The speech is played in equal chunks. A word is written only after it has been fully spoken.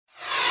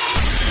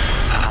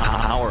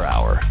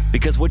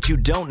Because what you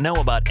don't know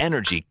about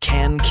energy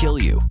can kill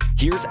you.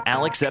 Here's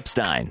Alex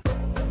Epstein.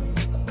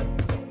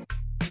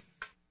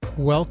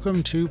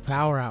 Welcome to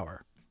Power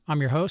Hour.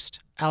 I'm your host,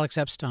 Alex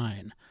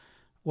Epstein.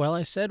 Well,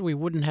 I said we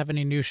wouldn't have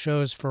any new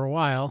shows for a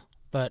while,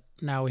 but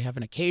now we have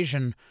an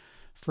occasion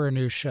for a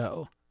new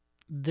show.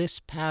 This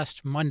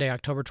past Monday,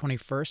 October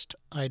 21st,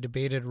 I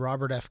debated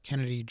Robert F.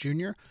 Kennedy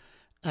Jr.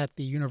 at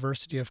the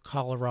University of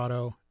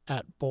Colorado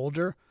at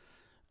Boulder.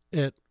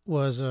 It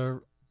was a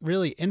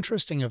really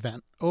interesting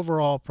event.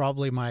 Overall,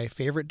 probably my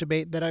favorite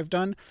debate that I've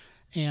done.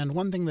 And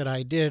one thing that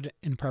I did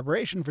in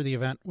preparation for the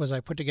event was I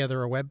put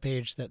together a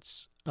webpage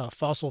that's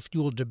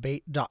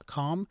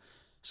fossilfueldebate.com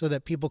so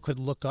that people could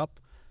look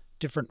up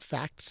different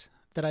facts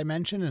that I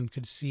mentioned and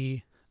could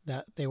see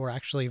that they were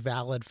actually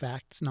valid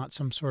facts, not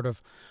some sort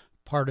of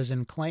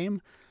partisan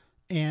claim.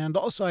 And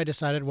also I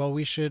decided, well,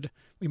 we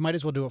might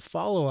as well do a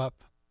follow-up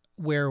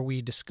where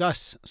we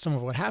discuss some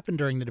of what happened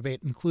during the debate,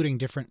 including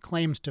different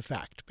claims to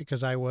fact,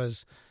 because I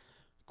was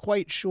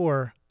quite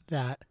sure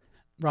that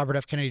Robert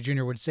F. Kennedy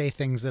Jr. would say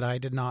things that I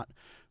did not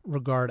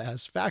regard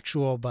as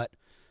factual, but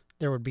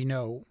there would be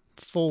no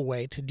full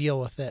way to deal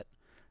with it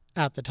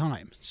at the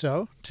time.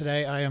 So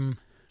today I am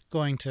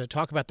going to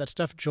talk about that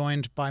stuff,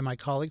 joined by my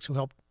colleagues who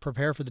helped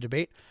prepare for the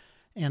debate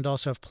and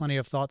also have plenty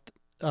of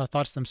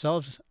thoughts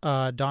themselves.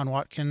 Don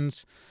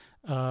Watkins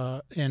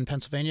in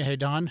Pennsylvania. Hey,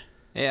 Don.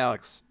 Hey,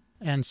 Alex.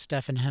 And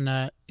Stefan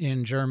Henne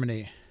in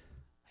Germany.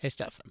 Hey,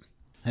 Stefan.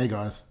 Hey,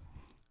 guys.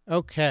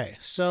 Okay,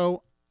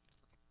 so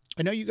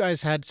I know you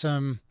guys had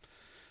some,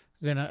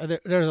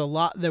 there's a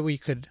lot that we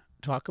could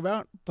talk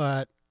about,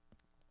 but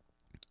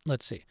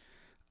let's see.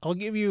 I'll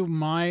give you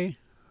my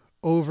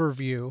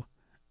overview,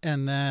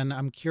 and then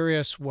I'm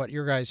curious what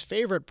your guys'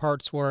 favorite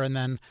parts were, and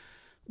then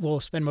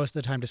we'll spend most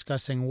of the time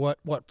discussing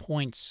what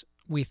points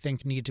we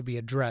think need to be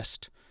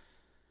addressed,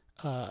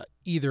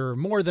 either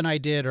more than I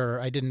did or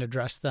I didn't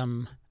address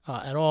them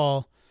at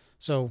all.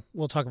 So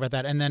we'll talk about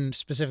that. And then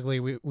specifically,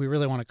 we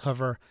really want to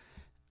cover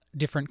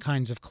different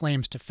kinds of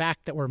claims to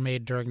fact that were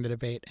made during the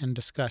debate and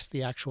discuss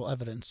the actual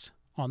evidence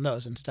on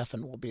those. And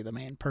Stefan will be the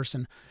main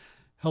person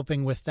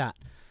helping with that.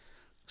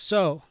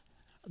 So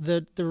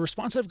the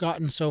response I've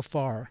gotten so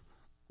far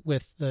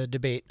with the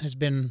debate has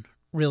been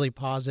really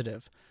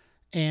positive.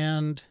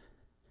 And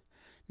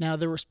now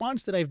the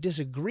response that I've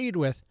disagreed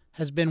with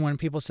has been when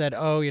people said,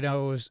 oh,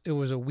 it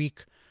was a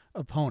weak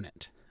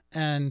opponent.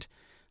 And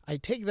I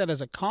take that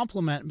as a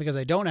compliment because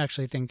I don't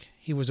actually think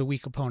he was a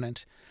weak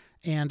opponent.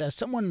 And as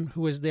someone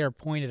who was there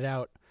pointed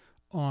out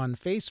on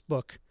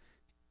Facebook,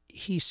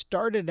 he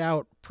started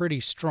out pretty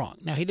strong.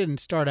 Now, he didn't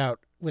start out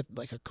with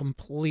like a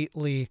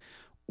completely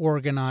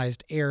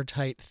organized,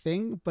 airtight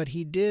thing, but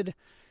he did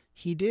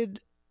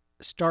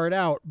start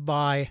out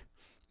by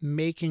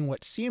making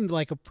what seemed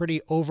like a pretty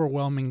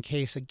overwhelming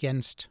case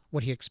against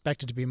what he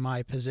expected to be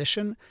my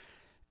position.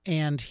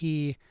 And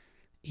he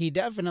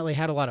definitely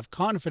had a lot of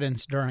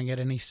confidence during it,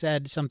 and he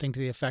said something to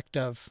the effect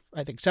of,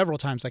 I think several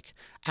times, like,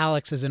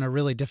 Alex is in a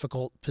really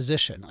difficult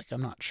position. Like,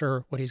 I'm not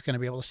sure what he's going to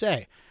be able to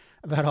say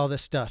about all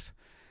this stuff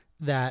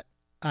that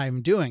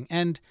I'm doing.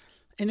 And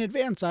in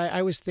advance,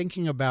 I was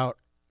thinking about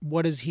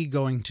what is he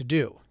going to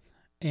do?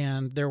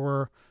 And there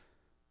were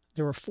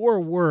 4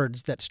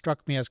 words that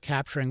struck me as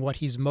capturing what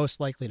he's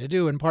most likely to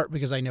do, in part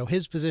because I know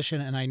his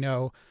position and I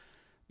know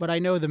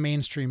the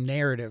mainstream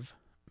narrative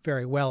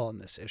very well on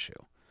this issue.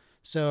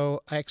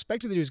 So I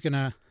expected that he was going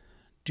to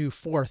do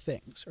 4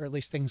 things, or at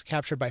least things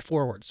captured by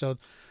 4 words. So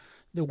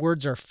the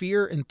words are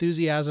fear,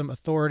 enthusiasm,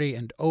 authority,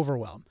 and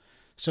overwhelm.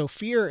 So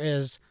fear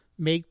is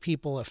make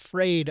people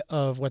afraid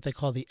of what they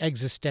call the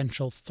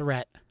existential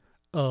threat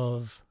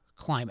of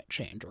climate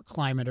change or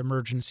climate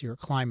emergency or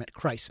climate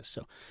crisis.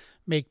 So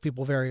make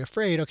people very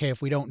afraid, okay,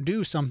 if we don't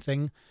do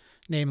something,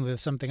 namely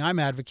something I'm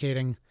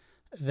advocating,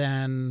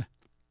 then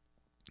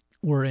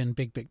we're in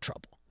big, big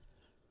trouble.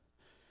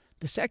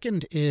 The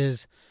second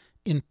is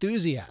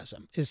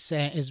enthusiasm,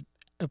 is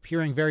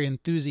appearing very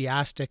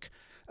enthusiastic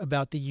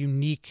about the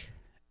unique,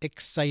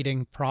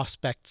 exciting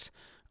prospects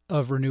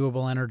of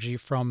renewable energy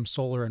from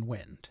solar and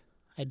wind.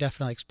 I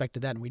definitely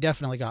expected that, and we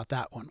definitely got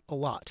that one a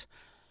lot.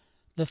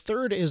 The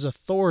third is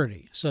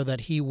authority, so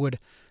that he would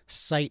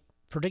cite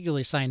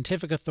particularly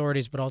scientific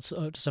authorities, but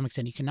also to some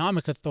extent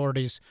economic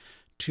authorities,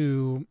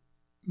 to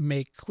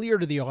make clear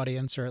to the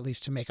audience, or at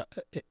least to make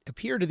it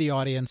appear to the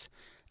audience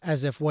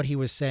as if what he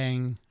was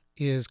saying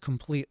is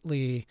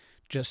completely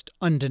just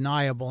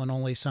undeniable and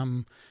only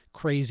some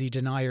crazy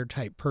denier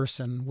type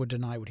person would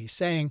deny what he's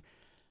saying.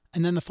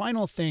 And then the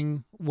final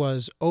thing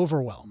was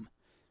overwhelm,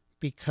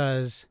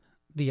 because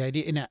the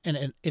idea,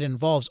 and it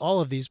involves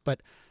all of these,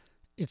 but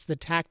it's the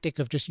tactic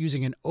of just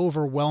using an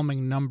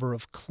overwhelming number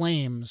of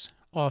claims,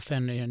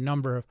 often in a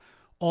number of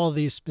all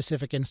these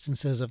specific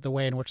instances of the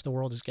way in which the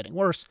world is getting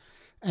worse,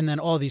 and then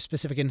all these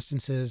specific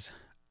instances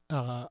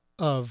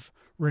of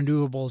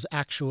renewables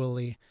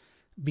actually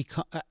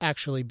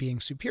being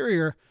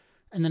superior.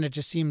 And then it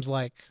just seems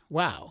like,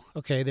 wow,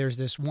 okay, there's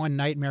this one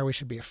nightmare we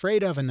should be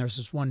afraid of, and there's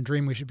this one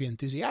dream we should be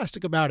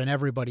enthusiastic about, and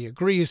everybody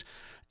agrees,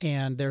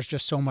 and there's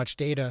just so much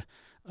data.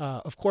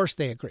 Of course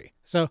they agree.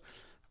 So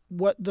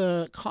what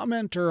the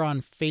commenter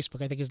on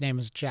Facebook, I think his name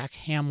is Jack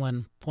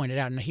Hamlin, pointed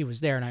out, and he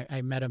was there, and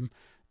I met him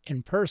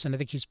in person. I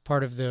think he's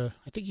part of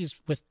he's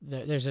with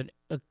there's a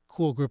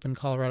cool group in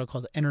Colorado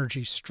called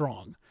Energy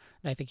Strong.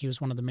 And I think he was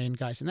one of the main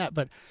guys in that,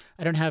 but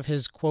I don't have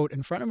his quote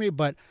in front of me,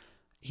 but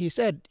he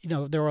said,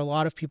 there were a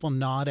lot of people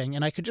nodding,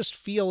 and I could just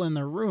feel in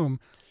the room,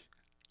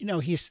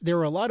 there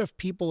were a lot of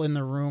people in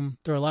the room.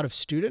 There were a lot of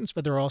students,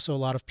 but there were also a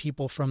lot of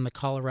people from the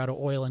Colorado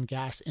oil and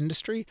gas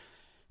industry.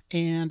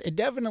 And it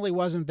definitely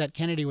wasn't that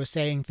Kennedy was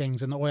saying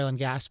things and the oil and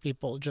gas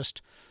people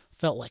just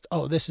felt like,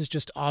 oh, this is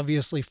just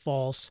obviously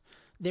false.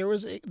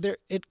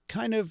 It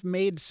kind of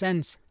made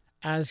sense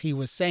as he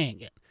was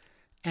saying it.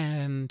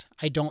 And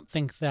I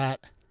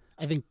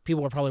think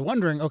people were probably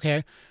wondering,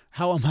 okay,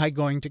 how am I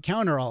going to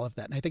counter all of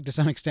that? And I think to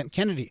some extent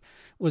Kennedy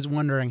was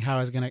wondering how I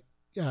was going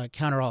to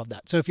counter all of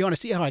that. So if you want to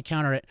see how I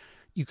counter it,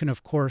 you can,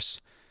 of course,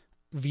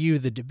 view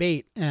the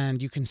debate,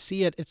 and you can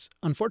see it. It's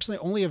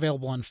unfortunately only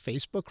available on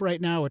Facebook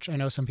right now, which I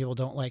know some people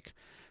don't like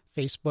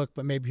Facebook,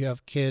 but maybe you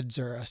have kids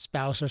or a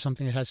spouse or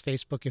something that has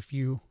Facebook if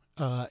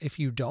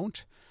you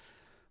don't.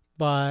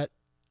 But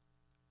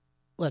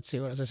let's see,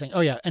 what was I saying? Oh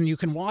yeah, and you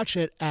can watch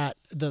it at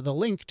the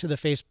link to the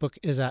Facebook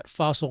is at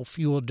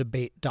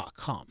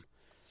fossilfueldebate.com.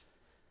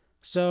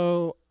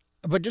 So,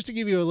 but just to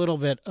give you a little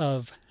bit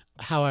of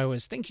how I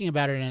was thinking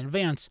about it in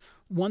advance,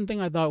 one thing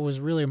I thought was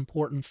really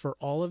important for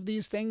all of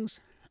these things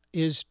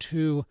is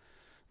you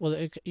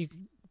could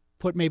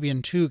put maybe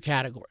in two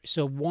categories.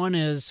 So one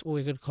is what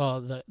we could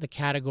call the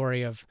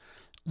category of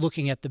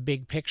looking at the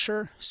big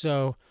picture.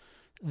 So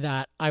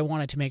that I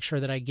wanted to make sure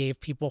that I gave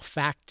people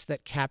facts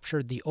that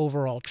captured the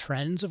overall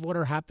trends of what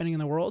are happening in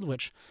the world,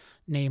 which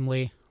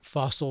namely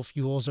fossil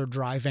fuels are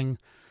driving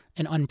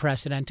an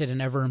unprecedented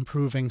and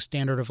ever-improving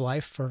standard of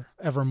life for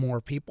ever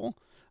more people,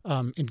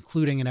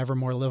 including an ever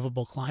more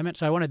livable climate.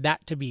 So I wanted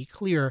that to be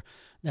clear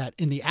that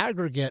in the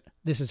aggregate,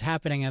 this is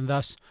happening, and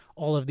thus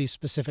all of these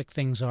specific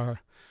things are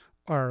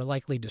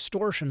likely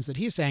distortions that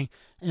he's saying.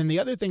 And the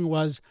other thing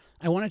was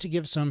I wanted to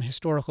give some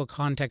historical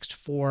context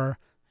for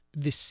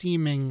the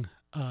seeming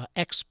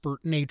expert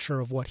nature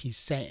of what he's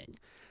saying.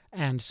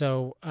 And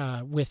so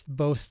with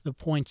both the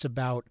points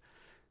about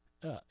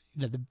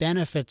the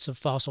benefits of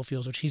fossil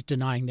fuels, which he's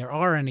denying there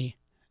are any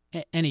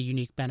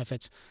unique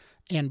benefits,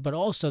 but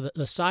also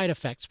the side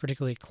effects,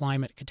 particularly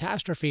climate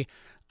catastrophe,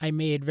 I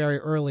made very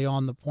early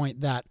on the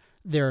point that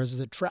there's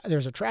a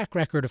track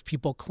record of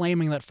people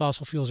claiming that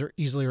fossil fuels are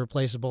easily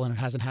replaceable, and it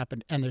hasn't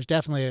happened. And there's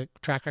definitely a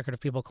track record of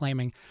people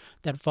claiming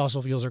that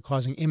fossil fuels are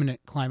causing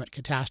imminent climate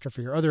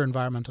catastrophe or other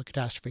environmental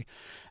catastrophe,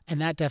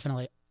 and that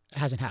definitely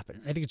hasn't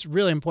happened. I think it's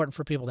really important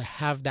for people to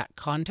have that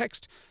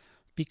context,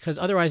 because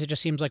otherwise it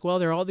just seems like, well,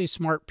 there are all these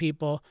smart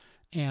people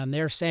and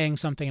they're saying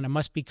something and it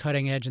must be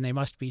cutting edge and they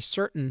must be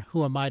certain.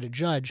 Who am I to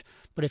judge?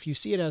 But if you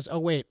see it as, oh,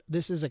 wait,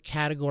 this is a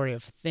category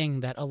of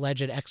thing that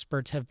alleged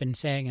experts have been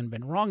saying and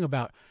been wrong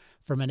about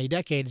for many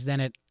decades,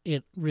 then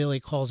it really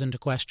calls into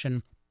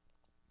question,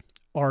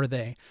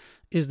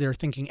 is their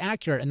thinking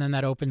accurate? And then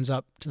that opens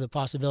up to the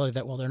possibility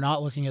that, well, they're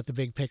not looking at the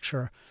big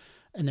picture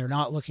and they're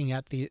not looking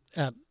at the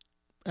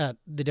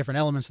different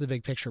elements of the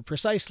big picture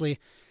precisely.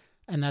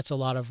 And that's a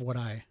lot of what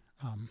I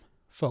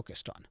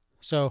focused on.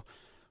 So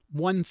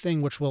one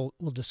thing which we'll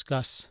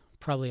discuss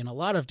probably in a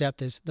lot of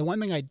depth is the one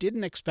thing I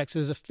didn't expect. So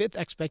there's a fifth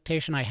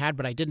expectation I had,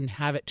 but I didn't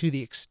have it to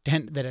the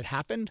extent that it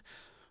happened,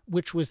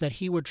 which was that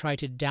he would try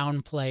to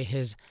downplay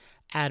his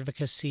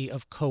advocacy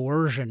of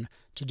coercion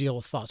to deal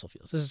with fossil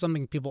fuels. This is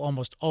something people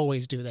almost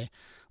always do.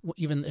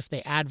 Even if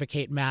they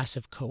advocate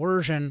massive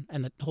coercion,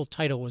 and the whole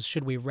title was,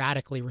 should we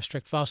radically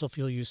restrict fossil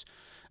fuel use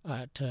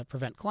to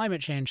prevent climate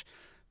change?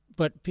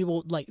 But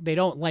people they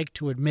don't like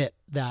to admit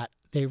that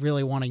they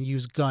really want to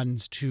use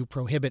guns to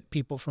prohibit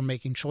people from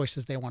making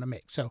choices they want to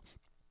make. So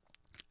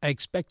I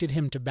expected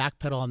him to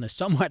backpedal on this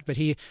somewhat, but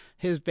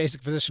his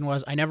basic position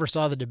was, I never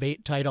saw the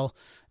debate title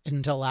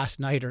until last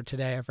night or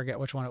today, I forget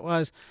which one it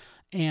was,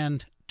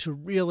 and to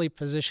really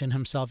position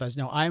himself as,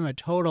 no, I'm a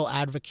total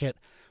advocate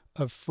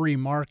of free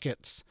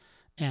markets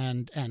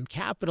and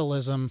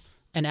capitalism,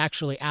 and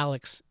actually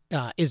Alex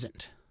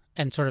isn't.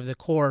 And sort of the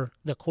core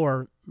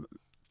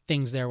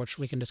things there, which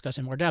we can discuss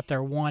in more depth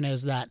there. One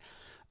is that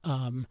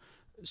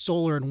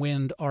solar and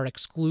wind are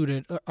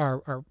excluded,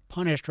 are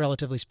punished,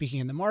 relatively speaking,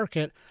 in the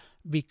market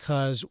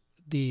because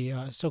the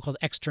so-called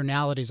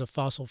externalities of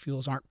fossil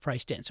fuels aren't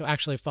priced in. So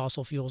actually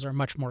fossil fuels are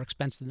much more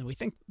expensive than we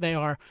think they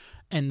are,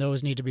 and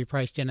those need to be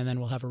priced in, and then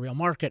we'll have a real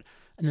market.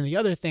 And then the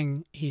other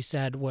thing he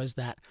said was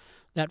that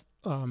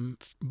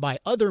by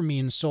other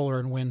means, solar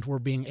and wind were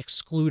being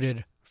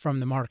excluded from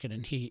the market.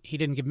 And he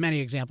didn't give many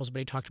examples, but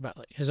he talked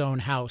about his own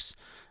house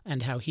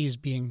and how he's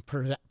being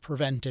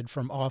prevented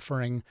from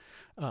offering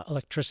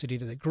electricity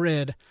to the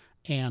grid,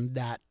 and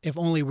that if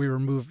only we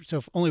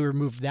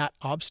removed that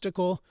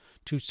obstacle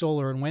to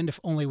solar and wind, if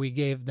only we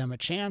gave them a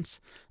chance,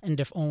 and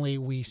if only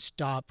we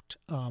stopped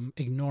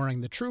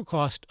ignoring the true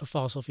cost of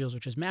fossil fuels,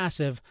 which is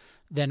massive,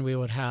 then we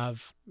would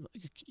have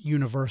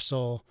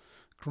universal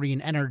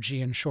green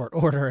energy in short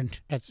order. And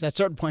at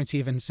certain points he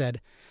even said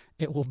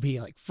it will be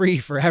like free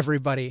for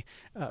everybody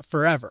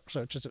forever.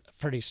 So it's just a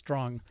pretty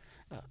strong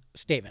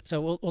statement.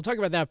 So we'll talk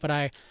about that. But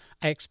I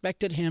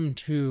expected him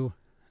to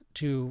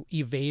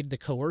evade the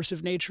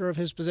coercive nature of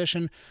his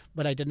position,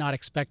 but I did not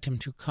expect him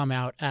to come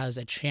out as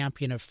a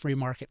champion of free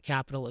market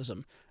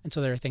capitalism. And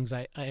so there are things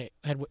I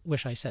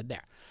wish I said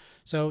there.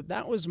 So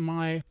that was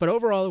but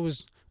overall it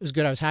was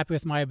good. I was happy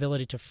with my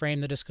ability to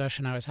frame the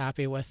discussion. I was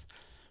happy with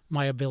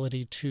my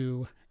ability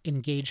to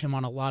engage him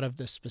on a lot of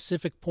the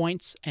specific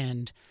points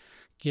and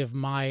give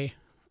my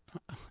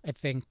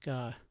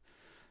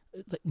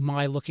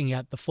looking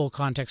at the full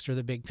context or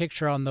the big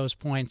picture on those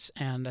points.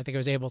 And I think I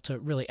was able to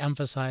really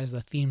emphasize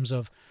the themes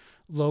of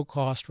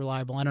low-cost,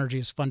 reliable energy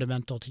is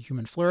fundamental to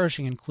human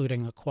flourishing,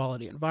 including a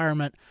quality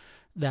environment,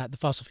 that the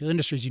fossil fuel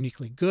industry is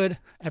uniquely good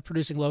at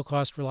producing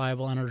low-cost,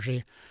 reliable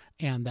energy,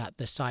 and that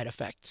the side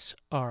effects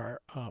of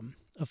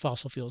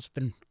fossil fuels have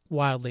been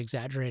wildly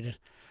exaggerated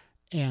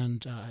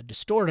and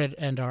distorted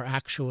and are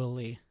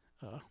actually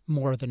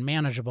more than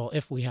manageable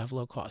if we have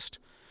low-cost,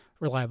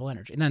 reliable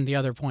energy. And then the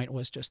other point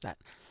was just that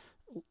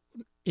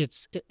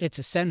it's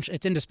essential,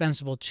 it's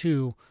indispensable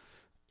to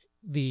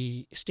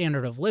the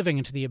standard of living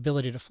and to the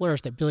ability to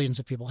flourish that billions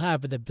of people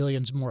have, but that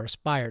billions more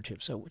aspire to.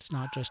 So it's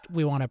not just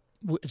we want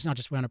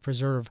to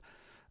preserve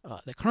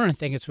the current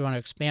thing; we want to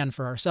expand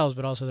for ourselves,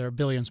 but also there are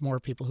billions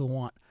more people who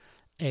want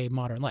a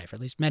modern life, or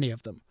at least many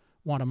of them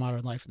want a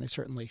modern life, and they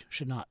certainly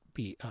should not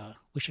be.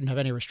 We shouldn't have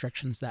any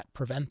restrictions that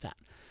prevent that.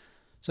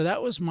 So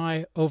that was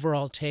my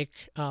overall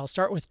take. I'll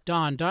start with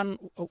Don. Don,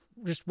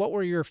 just what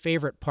were your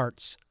favorite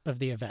parts of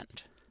the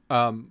event?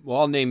 Well,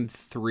 I'll name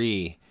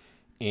three.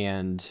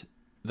 And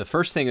the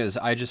first thing is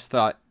I just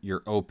thought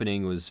your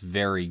opening was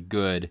very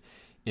good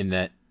in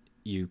that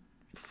you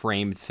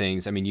framed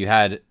things. I mean, you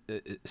had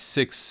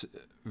 6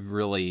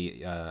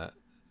 really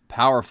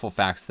powerful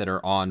facts that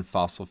are on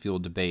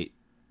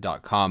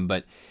fossilfueldebate.com,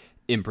 but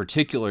in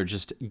particular,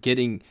 just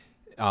getting...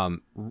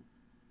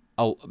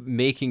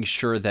 making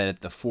sure that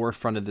at the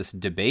forefront of this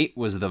debate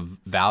was the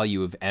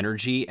value of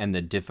energy and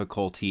the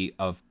difficulty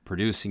of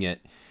producing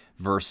it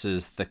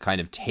versus the kind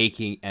of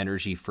taking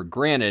energy for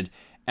granted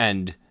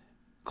and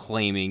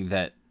claiming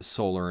that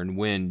solar and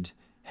wind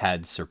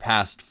had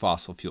surpassed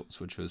fossil fuels,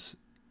 which was,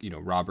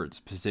 Robert's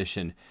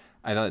position.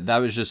 I thought that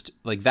was just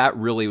like, that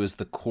really was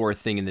the core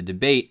thing in the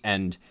debate.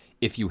 And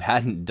if you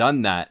hadn't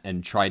done that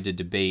and tried to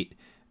debate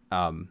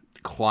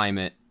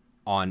climate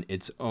on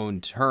its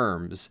own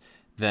terms,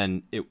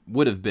 then it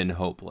would have been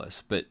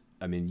hopeless. But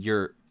I mean,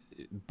 you're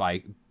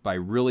by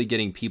really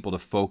getting people to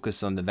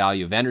focus on the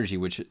value of energy,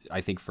 which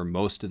I think for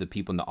most of the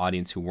people in the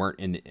audience who weren't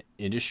in the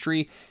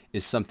industry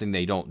is something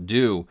they don't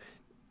do.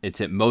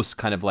 It's at most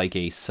kind of like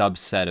a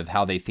subset of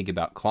how they think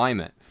about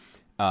climate.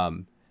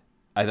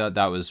 I thought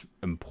that was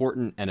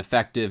important and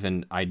effective,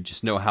 and I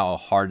just know how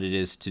hard it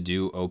is to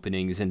do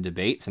openings and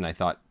debates, and I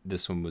thought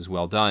this one was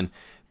well done.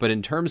 But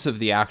in terms of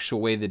the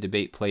actual way the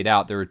debate played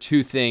out, there were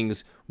 2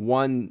 things.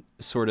 One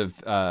sort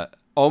of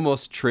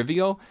almost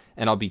trivial,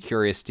 and I'll be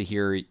curious to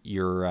hear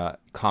your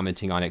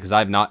commenting on it, because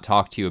I've not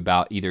talked to you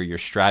about either your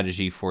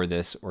strategy for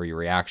this or your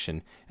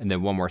reaction, and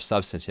then one more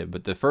substantive.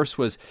 But the first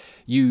was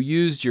you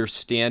used your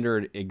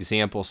standard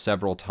example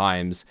several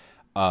times,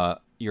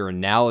 your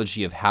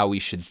analogy of how we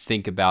should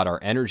think about our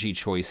energy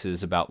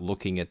choices, about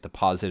looking at the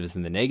positives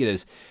and the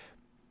negatives,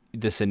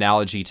 this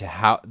analogy to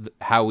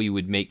how we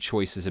would make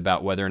choices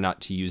about whether or not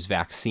to use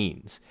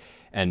vaccines.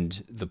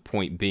 And the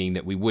point being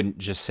that we wouldn't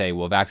just say,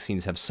 well,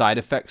 vaccines have side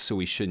effects, so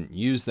we shouldn't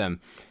use them.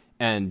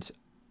 And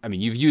I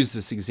mean, you've used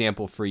this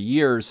example for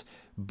years,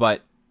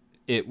 but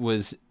it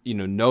was,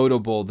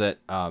 notable that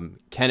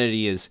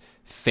Kennedy is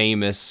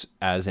famous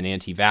as an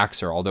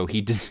anti-vaxxer, although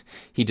he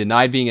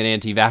denied being an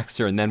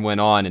anti-vaxxer and then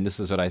went on, and this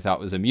is what I thought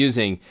was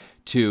amusing,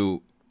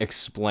 to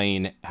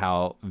explain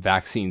how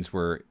vaccines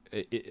were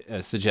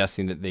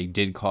suggesting that they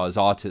did cause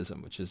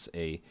autism, which is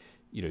a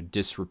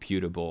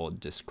disreputable,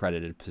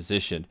 discredited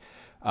position.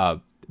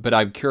 But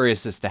I'm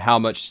curious as to how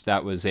much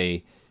that was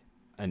an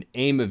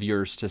aim of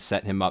yours to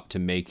set him up to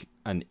make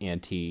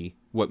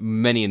what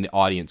many in the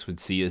audience would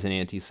see as an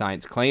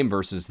anti-science claim,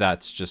 versus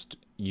that's just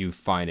you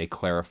find a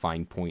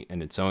clarifying point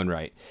in its own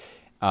right.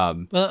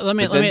 Well, let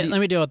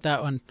me deal with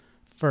that one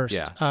first.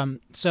 Yeah.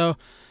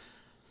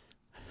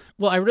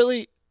 I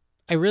really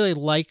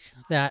like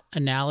that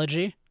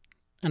analogy,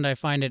 and I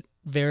find it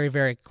very,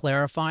 very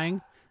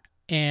clarifying.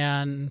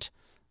 And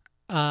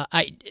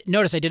I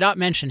notice I did not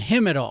mention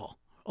him at all,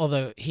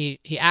 although he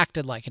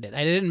acted like I did.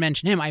 I didn't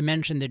mention him. I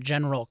mentioned the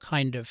general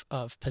kind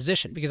of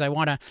position, because I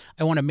want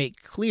to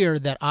make clear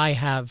that I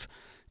have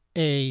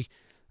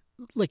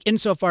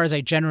insofar as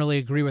I generally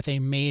agree with a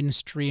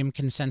mainstream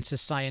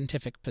consensus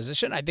scientific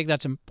position, I think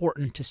that's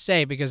important to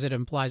say, because it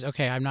implies,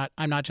 okay, I'm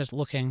not just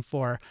looking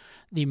for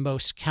the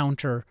most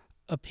counter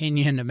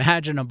opinion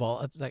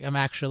imaginable. It's like I'm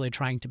actually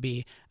trying to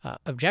be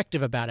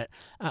objective about it.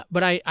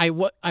 But I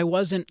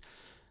wasn't.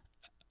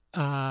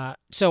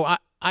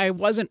 I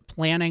wasn't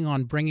planning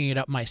on bringing it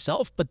up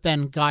myself, but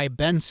then Guy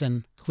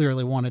Benson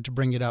clearly wanted to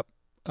bring it up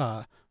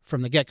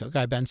from the get-go.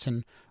 Guy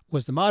Benson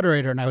was the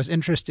moderator, and I was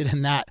interested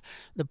in that.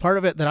 The part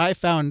of it that I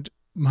found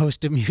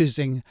most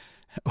amusing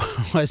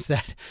was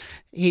that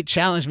he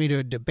challenged me to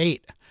a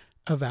debate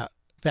about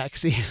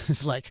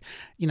vaccines. Like,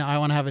 I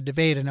want to have a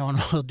debate and no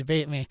one will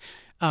debate me,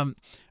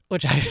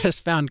 which I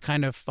just found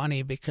kind of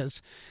funny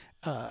because,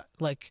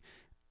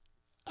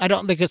 I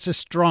don't think it's a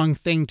strong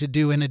thing to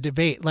do in a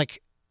debate,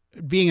 like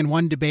being in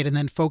one debate and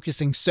then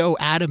focusing so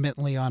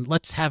adamantly on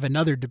let's have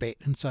another debate.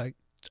 And so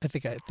I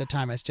think at the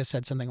time I just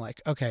said something like,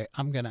 okay,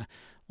 I'm going to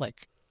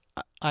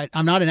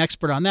I'm not an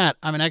expert on that.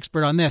 I'm an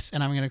expert on this,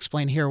 and I'm going to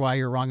explain here why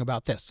you're wrong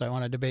about this. So I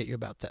want to debate you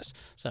about this.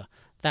 So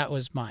that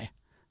was my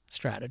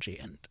strategy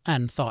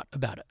and thought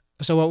about it.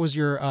 So what was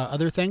your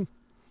other thing?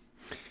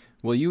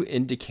 Well, you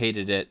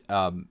indicated it,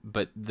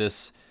 but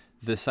this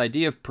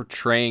idea of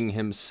portraying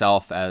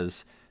himself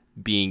as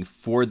being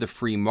for the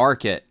free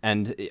market,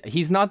 and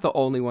he's not the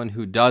only one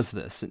who does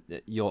this.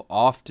 You'll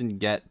often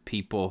get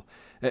people,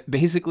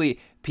 basically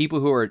people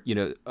who are,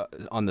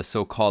 on the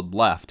so-called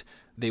left.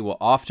 They will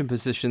often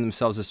position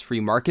themselves as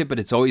free market, but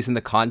it's always in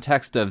the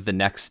context of the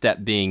next step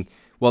being,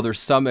 well, there's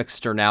some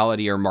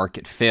externality or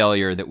market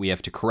failure that we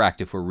have to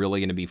correct if we're really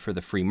going to be for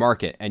the free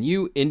market. And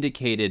you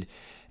indicated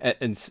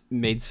and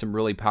made some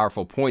really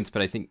powerful points,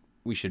 but I think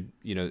we should,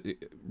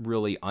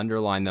 really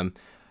underline them.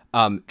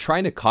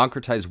 Trying to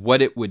concretize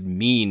what it would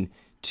mean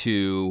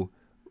to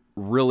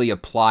really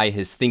apply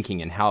his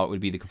thinking and how it would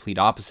be the complete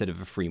opposite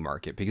of a free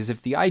market. Because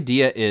if the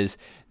idea is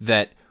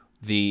that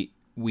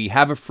we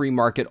have a free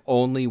market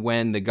only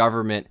when the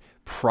government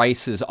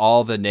prices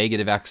all the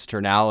negative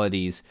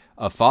externalities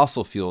of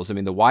fossil fuels, I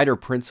mean, the wider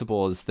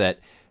principle is that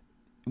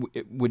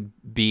it would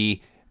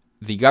be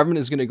the government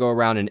is going to go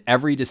around, and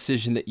every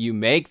decision that you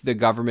make, the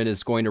government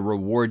is going to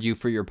reward you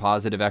for your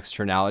positive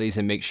externalities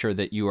and make sure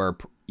that you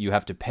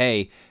have to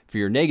pay for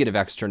your negative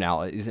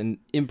externalities. And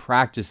in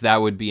practice,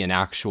 that would be an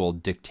actual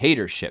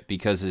dictatorship,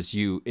 because as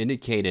you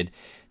indicated,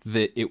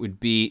 that it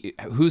would be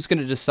who's going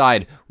to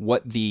decide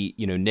what the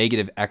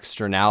negative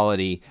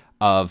externality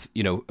of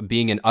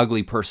being an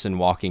ugly person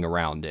walking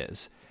around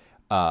is,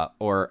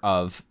 or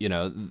of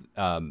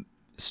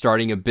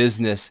starting a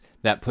business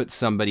that puts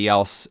somebody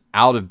else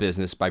out of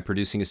business by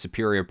producing a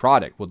superior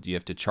product. Well, do you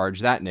have to charge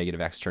that negative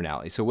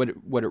externality? So what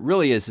it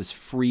really is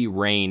free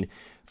reign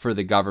for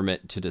the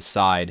government to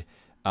decide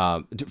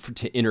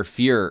to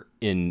interfere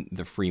in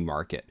the free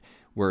market.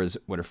 Whereas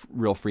what a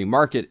real free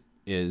market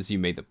is, you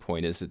made the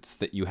point, is it's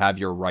that you have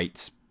your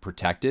rights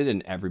protected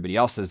and everybody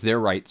else has their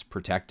rights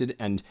protected.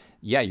 And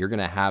yeah, you're going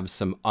to have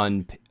some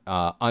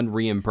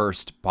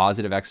unreimbursed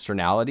positive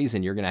externalities,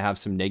 and you're going to have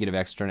some negative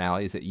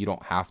externalities that you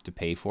don't have to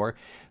pay for.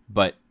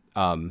 But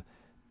and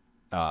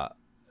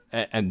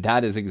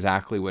that is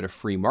exactly what a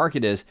free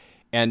market is.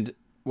 And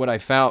what I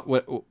found,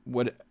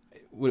 what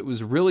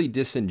was really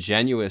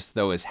disingenuous,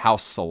 though, is how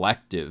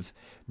selective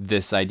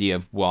this idea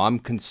of, well, I'm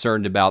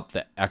concerned about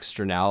the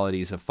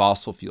externalities of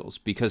fossil fuels.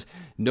 Because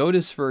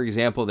notice, for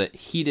example, that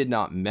he did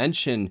not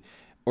mention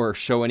or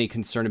show any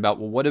concern about,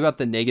 well, what about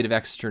the negative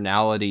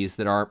externalities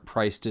that aren't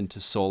priced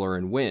into solar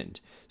and wind?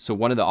 So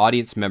one of the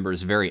audience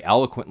members very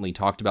eloquently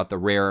talked about the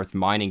rare earth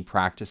mining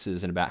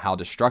practices and about how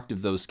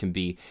destructive those can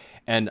be.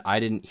 And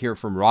I didn't hear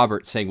from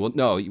Robert saying, well,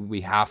 no,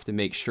 we have to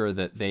make sure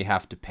that they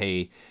have to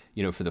pay,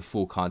 for the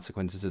full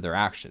consequences of their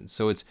actions.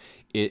 So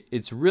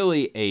it's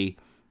really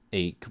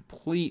a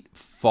complete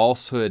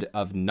falsehood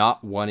of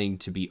not wanting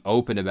to be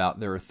open about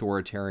their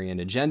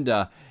authoritarian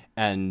agenda,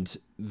 and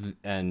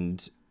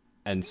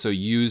so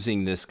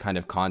using this kind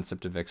of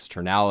concept of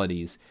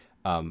externalities,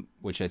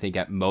 which I think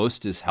at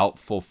most is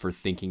helpful for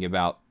thinking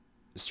about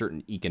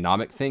certain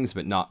economic things,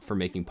 but not for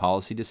making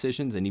policy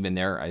decisions. And even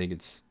there, I think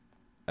it's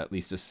at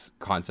least this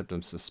concept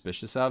I'm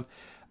suspicious of.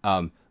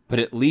 But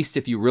at least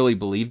if you really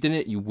believed in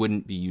it, you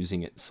wouldn't be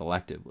using it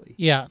selectively.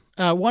 Yeah.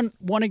 One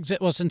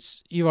example, well,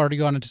 since you've already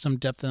gone into some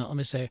depth, let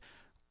me say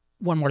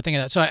one more thing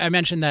of that. So I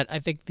mentioned that I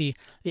think the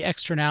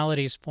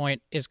externalities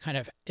point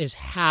is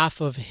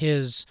half of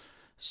his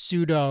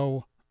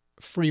pseudo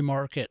free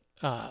market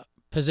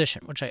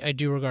position, which I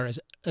do regard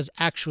as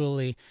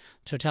actually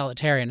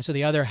totalitarian. So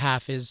the other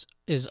half is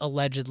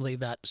allegedly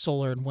that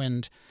solar and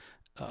wind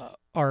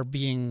are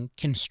being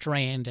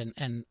constrained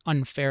and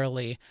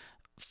unfairly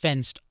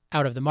fenced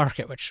out of the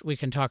market, which we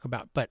can talk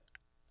about. But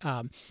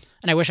and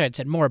I wish I had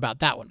said more about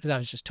that one, because that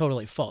was just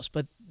totally false.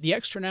 But the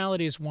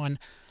externalities one,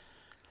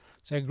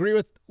 so I agree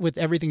with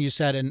everything you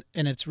said, and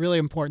it's really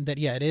important that,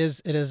 yeah, it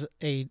is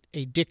a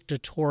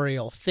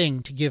dictatorial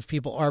thing to give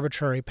people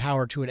arbitrary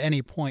power to at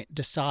any point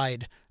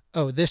decide,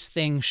 oh, this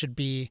thing should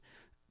be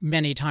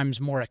many times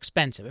more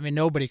expensive. I mean,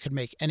 nobody could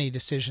make any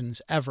decisions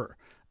ever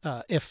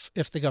if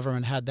the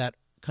government had that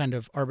kind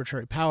of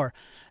arbitrary power.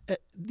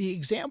 The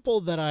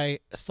example that I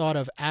thought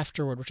of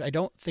afterward, which I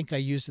don't think I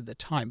used at the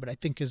time, but I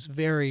think is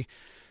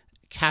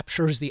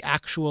captures the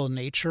actual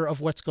nature of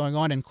what's going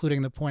on,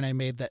 including the point I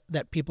made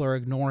that people are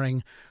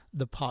ignoring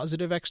the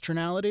positive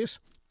externalities,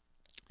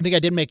 I think I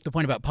did make the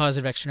point about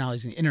positive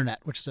externalities in the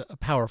internet, which is a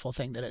powerful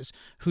thing. That is,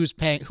 who is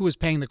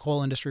paying the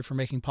coal industry for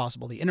making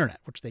possible the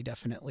internet, which they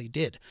definitely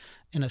did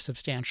in a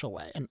substantial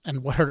way,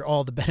 and what are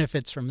all the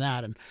benefits from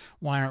that, and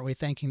why aren't we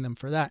thanking them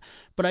for that?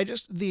 But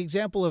the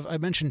example of, I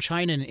mentioned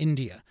China and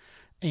India,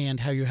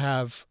 and how you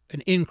have an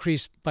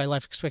increase by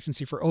life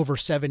expectancy for over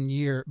 7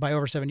 years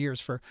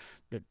for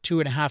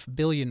 2.5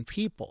 billion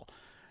people,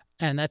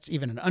 and that's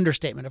even an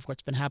understatement of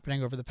what's been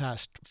happening over the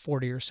past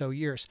 40 or so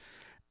years,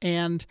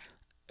 and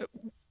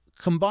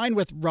combined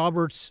with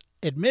Robert's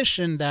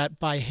admission that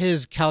by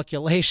his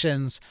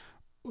calculations,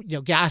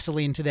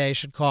 gasoline today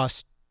should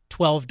cost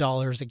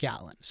 $12 a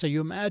gallon. So you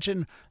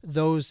imagine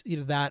those,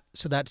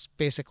 so that's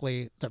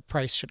basically the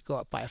price should go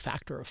up by a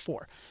factor of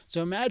 4.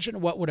 So imagine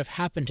what would have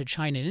happened to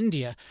China and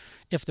India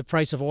if the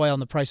price of oil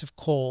and the price of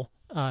coal,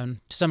 to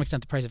some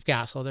extent the price of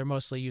gas, although they're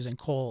mostly using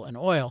coal and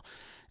oil.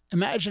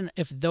 Imagine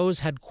if those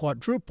had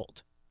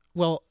quadrupled.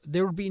 Well,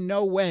 there would be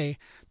no way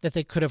that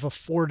they could have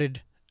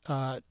afforded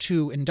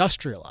to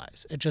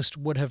industrialize. It just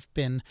would have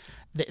been,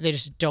 they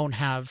just don't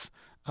have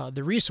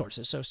the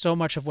resources. So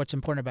much of what's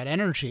important about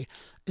energy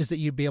is that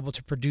you'd be able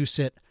to produce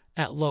it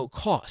at low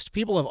cost.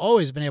 People have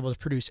always been able to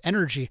produce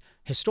energy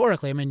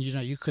historically. I mean,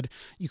 you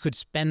could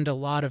spend a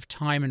lot of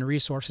time and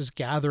resources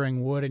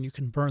gathering wood, and you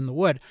can burn the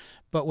wood.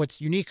 But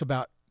what's unique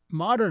about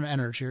modern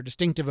energy, or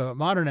distinctive about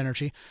modern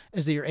energy,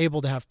 is that you're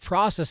able to have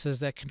processes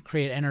that can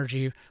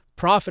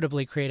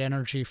profitably create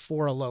energy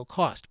for a low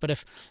cost. But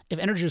if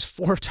energy was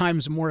 4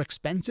 times more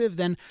expensive,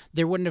 then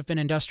there wouldn't have been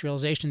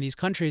industrialization in these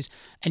countries,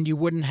 and you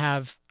wouldn't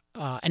have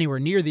anywhere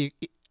near the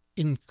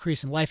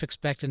increase in life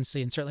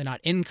expectancy, and certainly not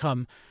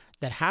income,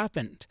 that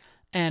happened.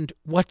 And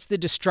what's the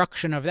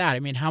destruction of that? I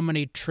mean, how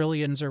many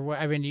trillions or what?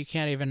 I mean, you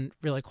can't even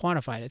really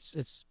quantify it.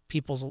 It's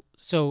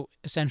so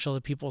essential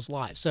to people's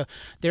lives. So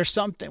there's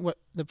something, what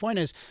the point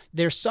is,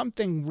 there's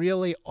something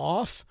really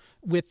off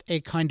with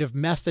a kind of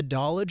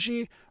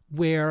methodology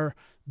where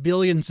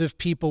billions of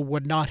people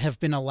would not have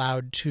been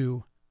allowed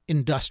to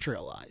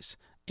industrialize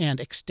and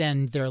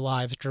extend their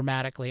lives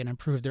dramatically and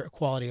improve their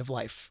quality of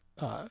life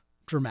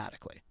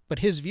dramatically. But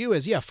his view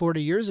is,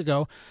 40 years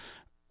ago,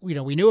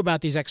 we knew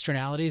about these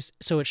externalities,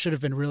 so it should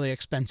have been really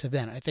expensive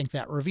then. I think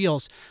that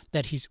reveals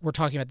that we're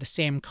talking about the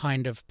same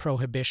kind of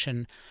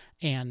prohibition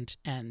and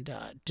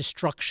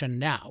destruction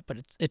now, but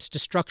it's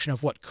destruction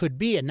of what could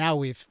be, and now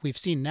we've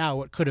seen now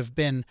what could have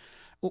been,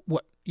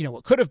 what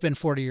could have been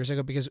 40 years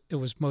ago, because it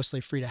was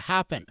mostly free to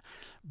happen.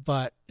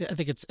 But I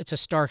think it's a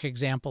stark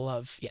example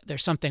of,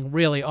 there's something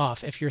really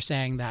off if you're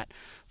saying that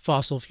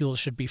fossil fuels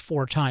should be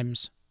 4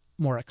 times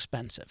more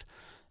expensive.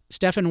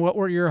 Stefan, what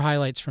were your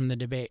highlights from the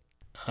debate?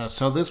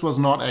 So this was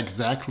not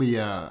exactly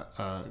a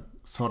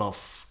sort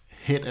of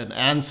hit and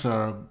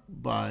answer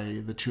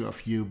by the two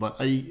of you, but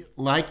I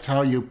liked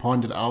how you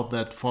pointed out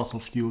that fossil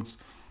fuels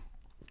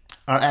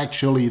are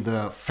actually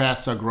the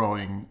faster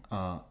growing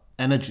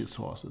energy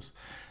sources.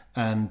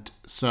 And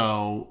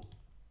so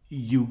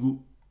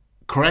you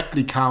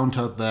correctly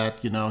countered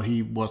that,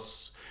 he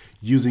was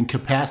using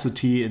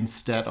capacity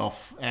instead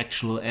of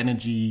actual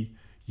energy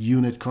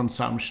unit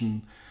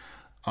consumption.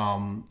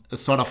 A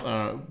sort of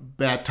a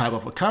bad type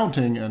of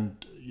accounting,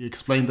 and you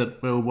explained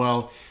that very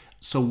well.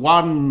 So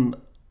one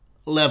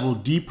level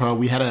deeper,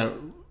 we had a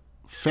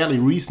fairly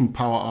recent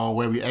power hour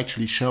where we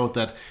actually showed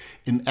that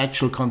in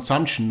actual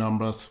consumption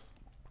numbers,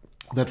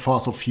 that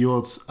fossil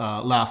fuels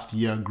last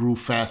year grew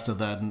faster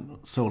than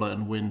solar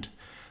and wind,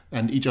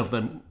 and each of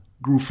them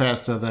grew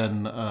faster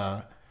than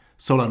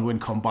solar and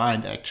wind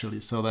combined,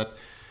 actually. So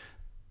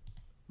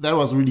that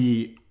was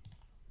really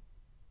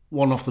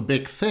one of the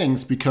big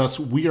things, because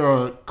we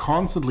are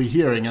constantly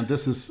hearing, and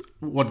this is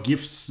what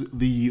gives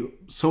the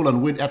solar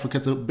and wind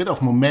advocates a bit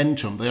of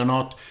momentum. They are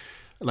not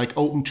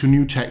open to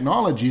new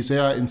technologies. They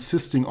are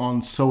insisting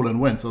on solar and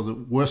wind, so the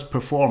worst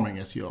performing,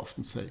 as you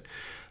often say.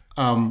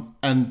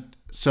 And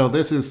so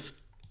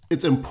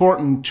it's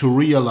important to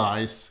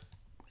realize,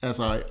 as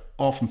I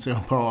often say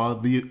on Power,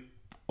 the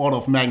order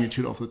of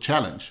magnitude of the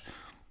challenge.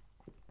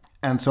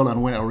 And solar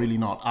and wind are really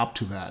not up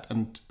to that.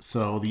 And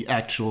so the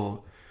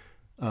actual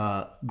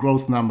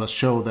growth numbers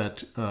show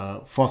that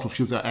fossil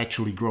fuels are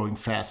actually growing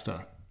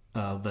faster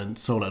than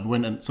solar and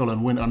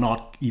wind are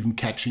not even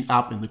catching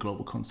up in the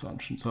global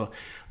consumption. So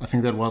I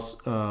think that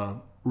was a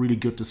really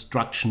good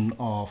destruction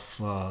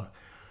of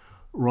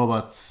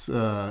Robert's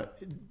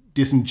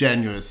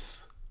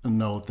disingenuous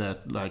note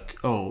that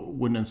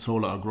wind and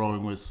solar are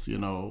growing with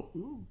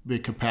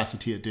big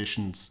capacity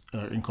additions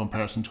in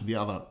comparison to the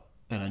other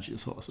energy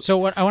sources.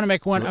 So I want to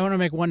make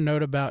one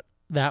note about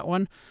that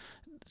one.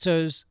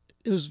 So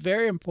it was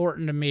very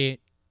important to me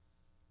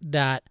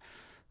that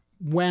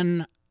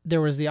when there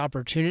was the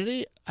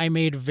opportunity, I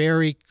made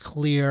very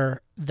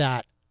clear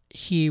that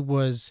he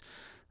was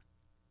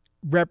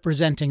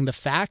representing the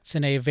facts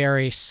in a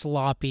very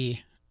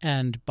sloppy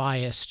and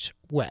biased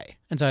way.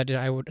 And so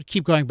I would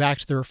keep going back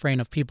to the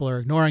refrain of people are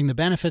ignoring the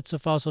benefits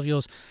of fossil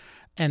fuels,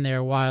 and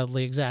they're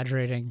wildly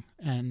exaggerating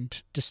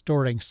and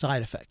distorting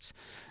side effects.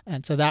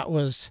 And so that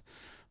was,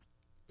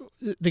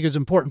 I think it was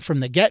important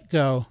from the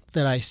get-go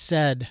that I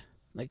said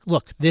like,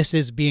 look, this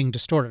is being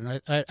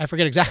distorted. And I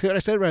forget exactly what I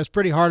said, but I was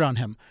pretty hard on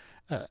him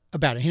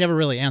about it. He never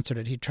really answered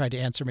it. He tried to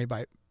answer me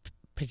by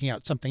picking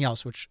out something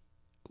else, which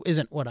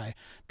isn't what I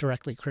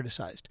directly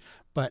criticized.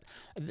 But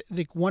I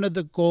think one of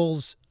the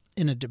goals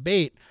in a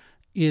debate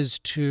is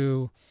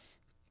to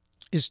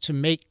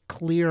make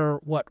clear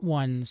what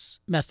one's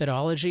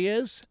methodology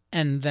is,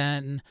 and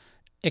then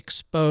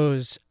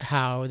expose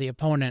how the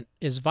opponent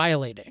is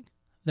violating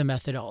the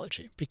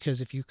methodology.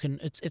 Because if you can,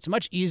 it's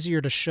much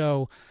easier to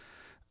show.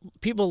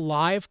 People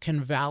live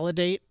can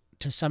validate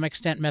to some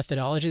extent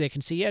methodology. They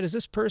can see, yeah, is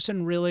this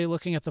person really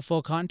looking at the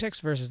full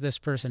context versus this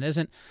person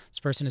isn't? This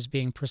person is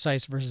being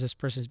precise versus this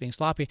person is being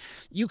sloppy.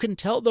 You can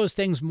tell those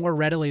things more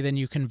readily than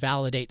you can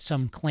validate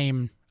some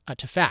claim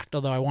to fact,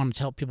 although I want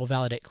to help people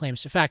validate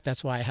claims to fact.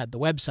 That's why I had the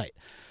website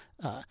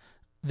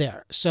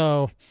there.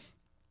 So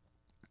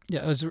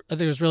yeah, I think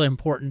it was really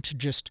important to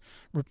just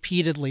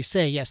repeatedly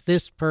say, yes,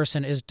 this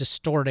person is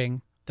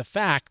distorting the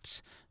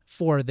facts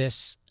for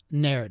this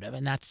narrative,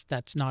 and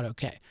that's not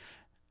okay.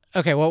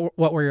 Okay,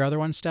 what were your other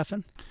ones,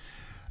 Stefan?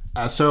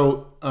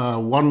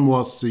 One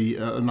was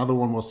another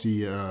one was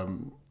the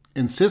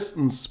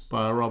insistence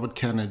by Robert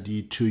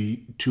Kennedy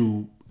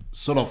to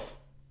sort of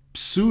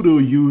pseudo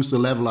use the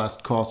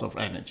levelized cost of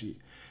energy,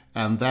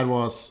 and that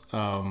was,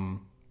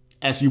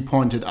 as you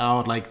pointed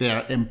out, like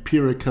there's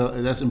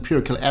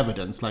empirical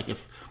evidence. Like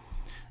if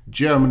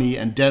Germany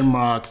and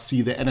Denmark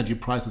see their energy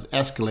prices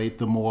escalate,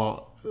 the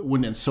more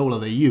wind and solar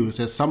they use,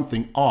 there's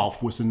something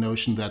off with the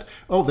notion that,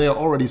 oh, they are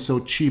already so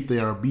cheap, they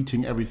are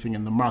beating everything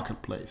in the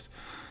marketplace.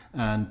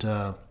 And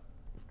so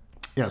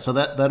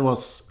that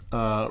was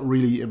a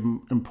really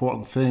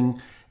important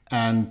thing.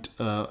 And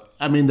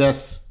I mean,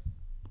 there's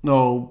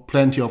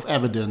plenty of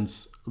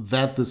evidence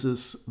that this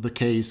is the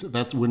case,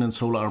 that wind and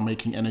solar are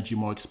making energy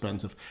more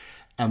expensive,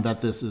 and that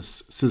this is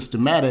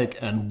systematic,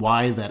 and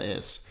why that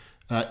is.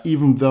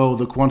 Even though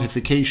the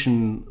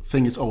quantification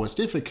thing is always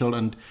difficult,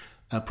 and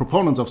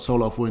proponents of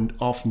solar or wind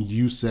often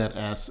use that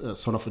as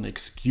sort of an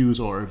excuse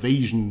or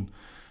evasion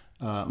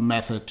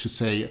method to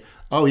say,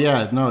 oh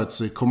yeah, no, it's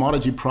the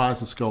commodity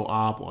prices go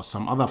up, or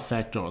some other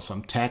factor, or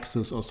some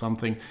taxes or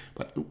something.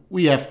 But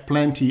we have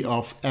plenty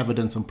of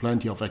evidence and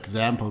plenty of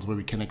examples where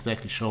we can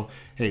exactly show,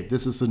 hey,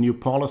 this is a new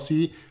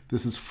policy,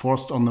 this is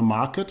forced on the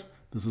market,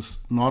 this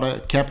is not a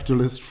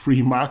capitalist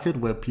free market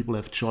where people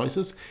have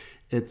choices.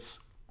 It's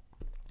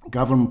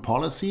government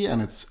policy,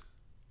 and it's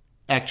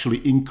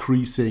actually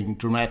increasing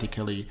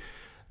dramatically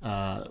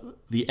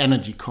the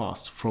energy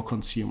cost for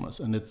consumers.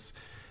 And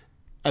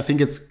I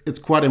think it's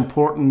quite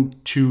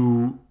important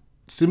to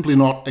simply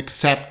not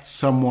accept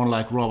someone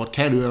like Robert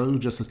Kennedy who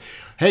just says,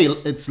 hey,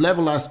 it's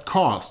levelized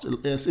cost,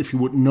 as if you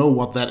would know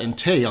what that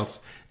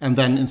entails, and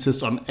then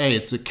insist on, hey,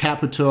 it's a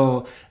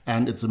capital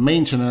and it's a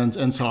maintenance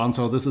and so on.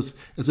 So this is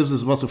as if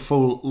this was a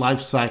full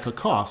life cycle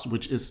cost,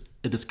 which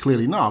it is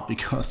clearly not,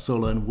 because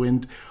solar and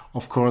wind,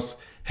 of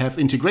course, have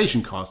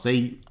integration costs.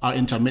 They are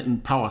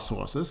intermittent power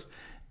sources,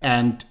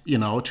 and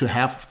to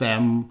have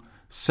them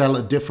sell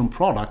a different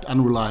product,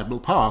 unreliable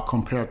power,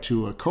 compared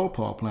to a coal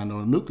power plant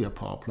or a nuclear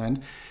power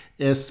plant,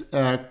 is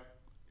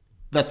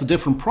that's a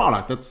different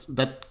product.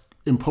 That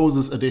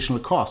imposes additional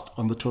cost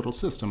on the total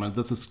system, and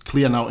this is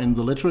clear now in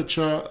the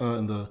literature,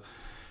 in the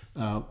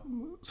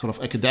sort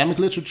of academic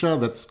literature.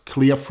 That's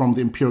clear from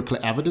the empirical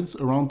evidence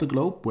around the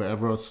globe.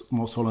 Wherever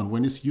more solar and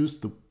wind is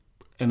used, the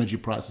energy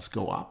prices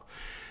go up.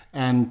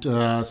 And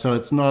so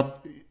it's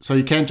not, so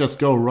you can't just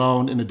go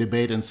around in a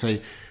debate and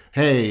say,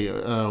 hey,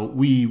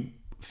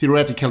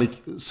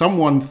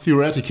 someone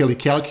theoretically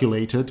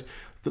calculated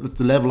that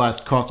the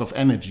levelized cost of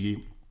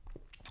energy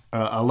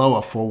are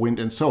lower for wind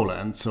and solar,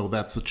 and so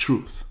that's the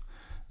truth.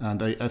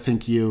 And I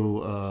think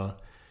you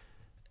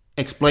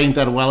explained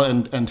that well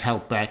and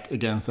held back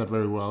against that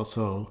very well.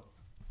 So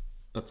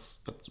that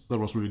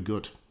was really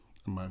good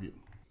in my view.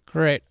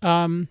 Great.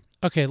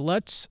 Okay,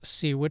 let's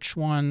see which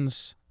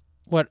ones.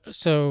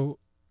 So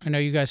I know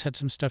you guys had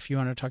some stuff you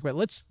want to talk about.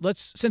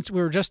 Let's since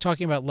we were just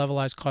talking about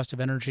levelized cost of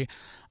energy,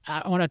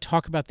 I want to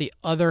talk about the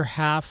other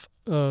half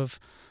of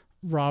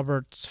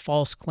Robert's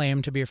false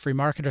claim to be a free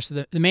marketer.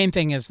 So the main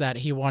thing is that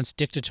he wants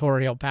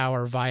dictatorial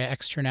power via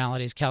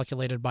externalities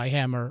calculated by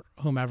him or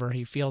whomever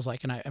he feels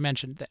like. And I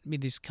mentioned that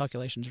these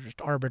calculations are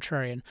just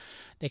arbitrary, and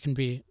they can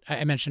be,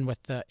 I mentioned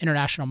with the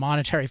International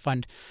Monetary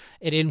Fund,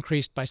 it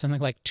increased by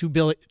something like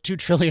 $2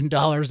 trillion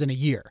in a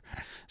year.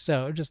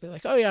 So it'd just be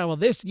like, oh yeah, well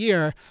this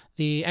year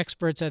the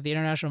experts at the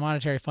International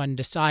Monetary Fund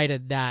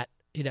decided that,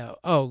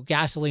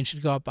 gasoline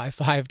should go up by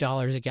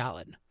 $5 a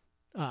gallon.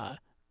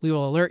 We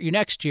will alert you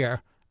next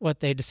year what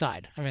they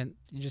decide. I mean,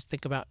 you just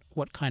think about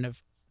what kind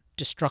of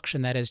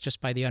destruction that is just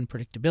by the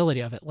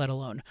unpredictability of it, let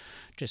alone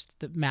just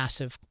the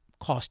massive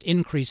cost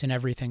increase in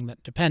everything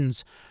that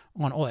depends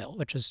on oil,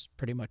 which is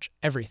pretty much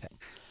everything.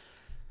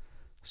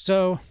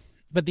 So,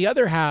 but the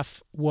other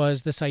half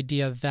was this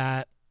idea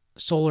that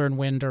solar and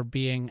wind are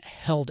being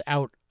held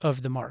out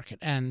of the market.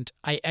 And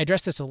I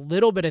addressed this a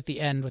little bit at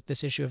the end with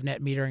this issue of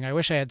net metering. I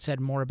wish I had said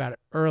more about it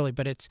early,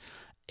 but it's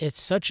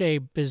such a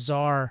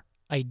bizarre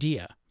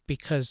idea,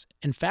 because,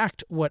 in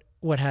fact, what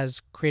has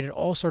created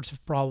all sorts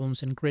of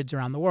problems in grids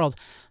around the world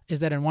is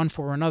that in one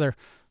form or another,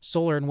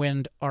 solar and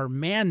wind are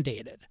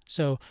mandated.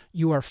 So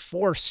you are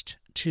forced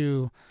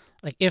to,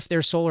 like, if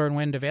there's solar and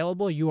wind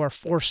available, you are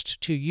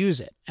forced to use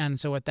it. And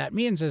so what that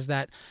means is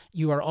that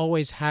you are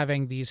always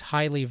having these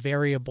highly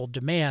variable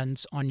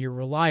demands on your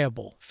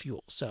reliable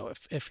fuel. So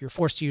if you're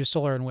forced to use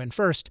solar and wind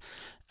first,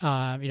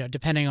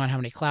 depending on how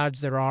many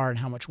clouds there are and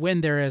how much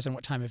wind there is and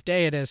what time of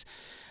day it is,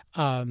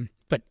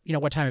 but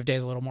what time of day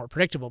is a little more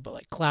predictable, but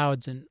like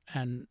clouds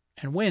and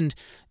wind,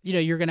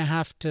 you're going to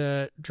have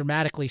to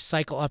dramatically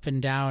cycle up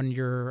and down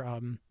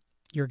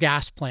your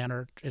gas plant,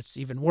 or it's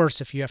even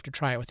worse if you have to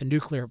try it with a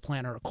nuclear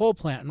plant or a coal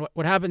plant. And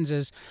what happens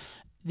is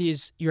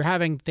you're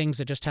having things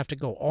that just have to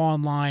go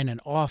online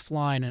and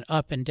offline and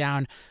up and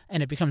down,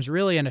 and it becomes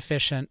really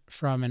inefficient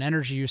from an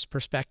energy use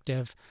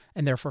perspective,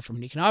 and therefore from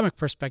an economic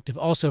perspective,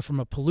 also from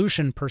a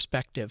pollution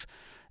perspective.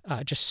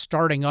 Just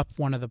starting up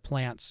one of the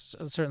plants,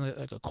 certainly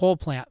like a coal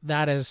plant,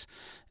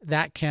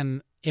 that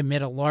can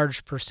emit a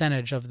large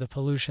percentage of the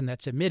pollution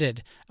that's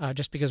emitted,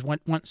 just because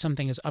once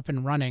something is up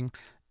and running,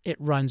 it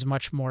runs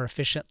much more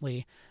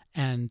efficiently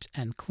and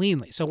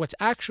cleanly. So what's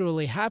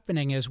actually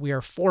happening is we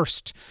are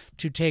forced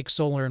to take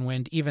solar and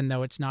wind, even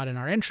though it's not in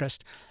our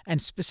interest. And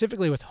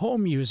specifically with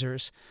home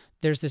users,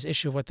 there's this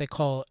issue of what they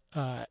call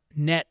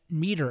net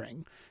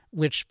metering,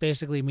 which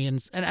basically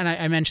means, and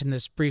I mentioned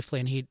this briefly,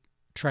 and he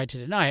tried to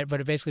deny it, but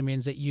it basically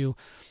means that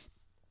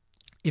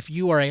if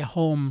you are a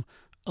home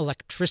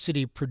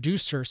electricity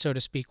producer, so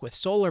to speak, with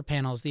solar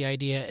panels, the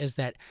idea is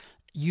that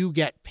you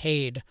get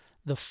paid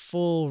the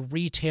full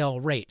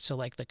retail rate. So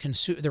like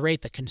the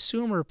rate the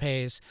consumer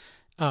pays,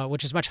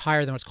 which is much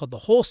higher than what's called the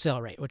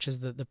wholesale rate, which is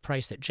the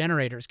price that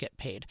generators get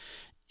paid.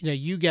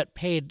 You get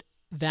paid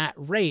that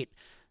rate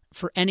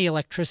for any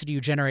electricity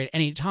you generate at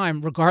any time,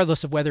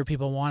 regardless of whether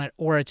people want it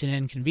or it's an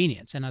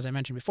inconvenience. And as I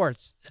mentioned before,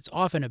 it's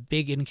often a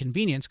big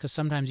inconvenience because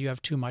sometimes you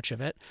have too much of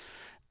it.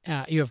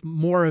 You have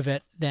more of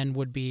it than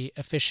would be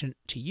efficient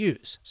to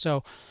use.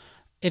 So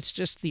it's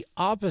just the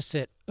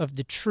opposite of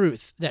the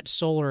truth that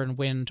solar and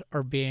wind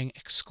are being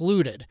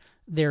excluded.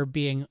 They're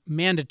being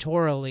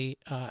mandatorily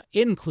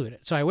included.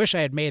 So I wish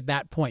I had made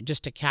that point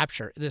just to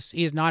capture this.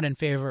 He's not in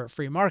favor of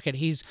free market.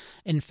 He's,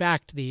 in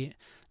fact, the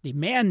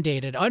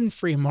mandated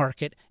unfree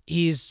market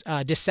he's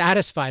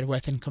dissatisfied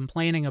with and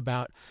complaining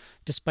about,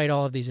 despite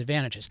all of these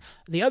advantages.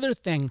 The other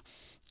thing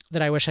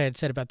that I wish I had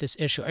said about this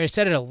issue, I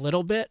said it a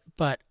little bit,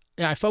 but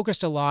I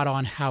focused a lot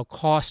on how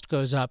cost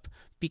goes up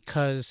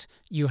because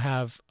you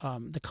have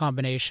the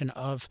combination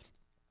of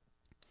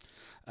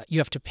you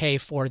have to pay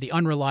for the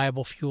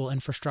unreliable fuel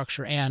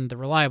infrastructure and the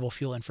reliable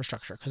fuel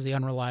infrastructure, because the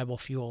unreliable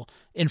fuel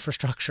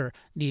infrastructure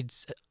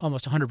needs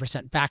almost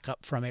 100%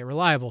 backup from a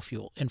reliable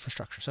fuel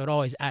infrastructure. So it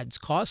always adds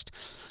cost.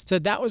 So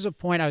that was a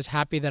point I was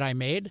happy that I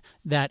made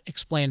that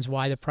explains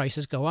why the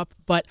prices go up.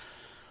 But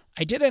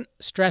I didn't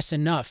stress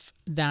enough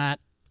that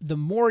the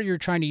more you're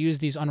trying to use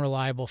these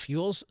unreliable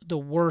fuels, the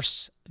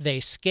worse they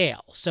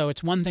scale. So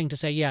it's one thing to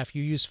say, yeah, if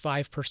you use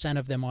 5%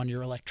 of them on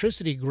your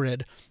electricity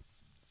grid,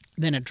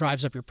 then it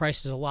drives up your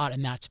prices a lot,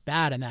 and that's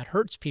bad, and that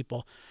hurts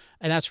people,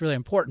 and that's really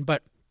important.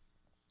 But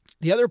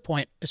the other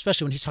point,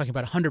 especially when he's talking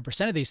about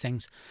 100% of these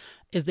things,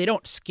 is they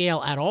don't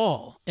scale at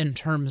all in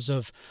terms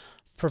of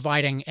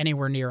providing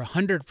anywhere near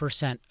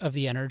 100% of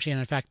the energy. And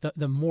in fact,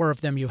 the more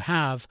of them you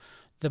have,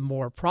 the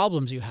more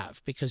problems you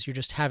have, because you're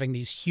just having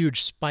these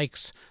huge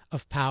spikes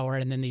of power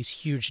and then these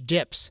huge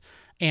dips.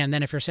 And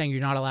then if you're saying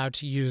you're not allowed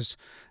to use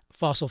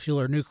fossil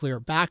fuel or nuclear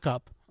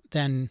backup,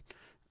 then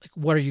like,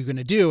 what are you going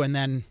to do? And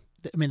then,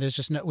 I mean, there's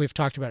just no, we've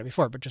talked about it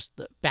before, but just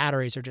the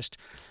batteries are just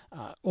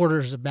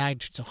orders of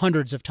magnitude, so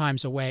hundreds of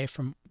times away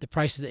from the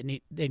prices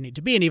that they need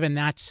to be. And even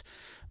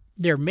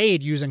they're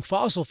made using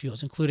fossil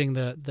fuels, including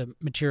the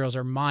materials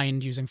are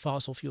mined using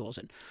fossil fuels,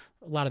 and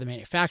a lot of the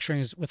manufacturing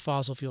is with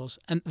fossil fuels.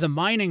 And the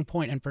mining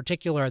point in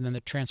particular, and then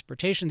the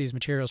transportation of these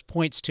materials,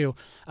 points to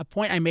a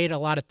point I made a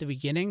lot at the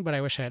beginning, but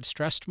I wish I had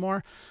stressed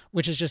more,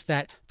 which is just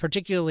that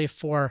particularly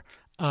for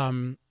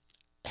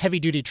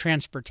heavy-duty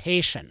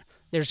transportation,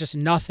 there's just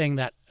nothing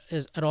that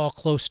is at all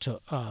close to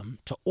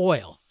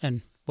oil.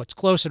 And what's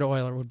closer to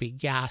oil would be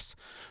gas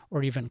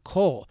or even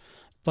coal.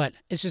 But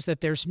it's just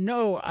that there's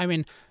no, I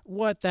mean,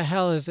 what the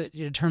hell is it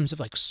in terms of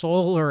like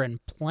solar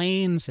and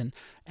planes and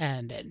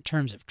in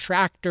terms of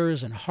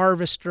tractors and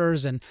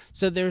harvesters? And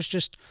so there's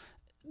just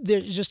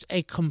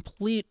a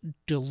complete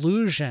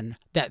delusion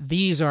that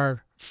these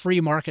are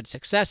free market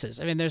successes.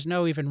 I mean, there's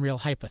no even real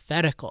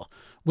hypothetical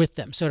with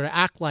them. So to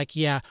act like,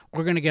 yeah,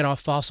 we're going to get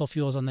off fossil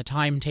fuels on the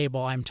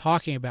timetable I'm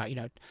talking about,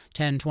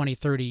 10, 20,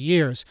 30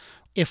 years,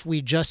 if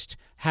we just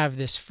have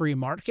this free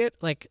market,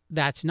 like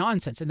that's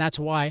nonsense. And that's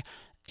why,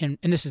 and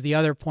this is the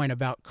other point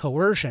about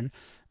coercion,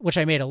 which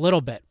I made a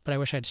little bit, but I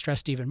wish I'd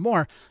stressed even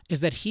more,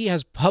 is that he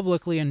has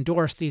publicly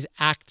endorsed these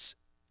acts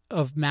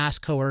of mass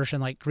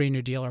coercion like Green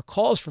New Deal, or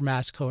calls for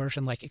mass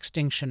coercion like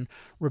Extinction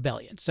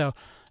Rebellion. So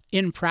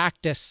in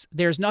practice,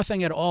 there's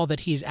nothing at all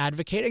that he's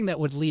advocating that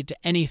would lead to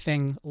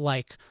anything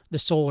like the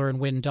solar and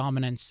wind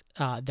dominance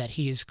that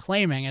he's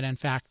claiming. And in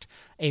fact,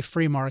 a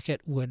free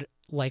market would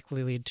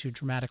likely lead to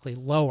dramatically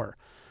lower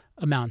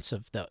amounts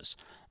of those.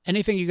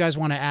 Anything you guys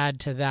want to add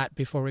to that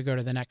before we go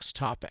to the next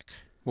topic?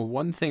 Well,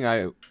 one thing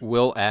I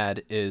will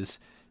add is,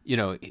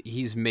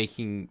 he's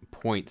making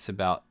points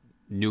about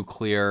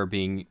nuclear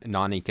being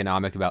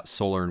non-economic, about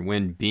solar and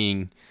wind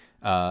being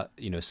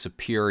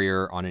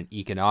superior on an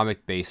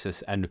economic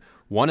basis. And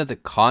one of the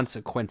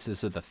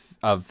consequences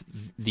of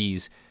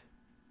these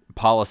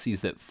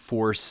policies that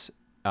force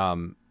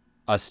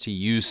us to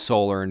use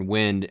solar and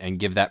wind and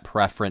give that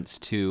preference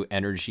to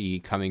energy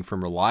coming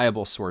from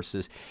reliable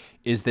sources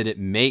is that it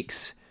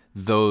makes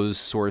those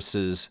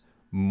sources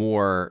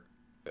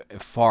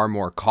far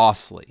more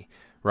costly,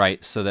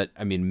 right? So that,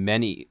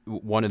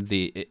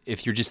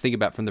 if you're just thinking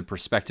about from the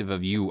perspective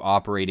of you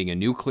operating a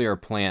nuclear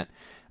plant,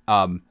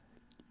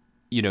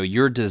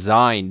 you're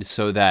designed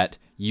so that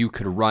you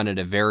could run at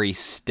a very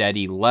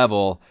steady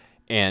level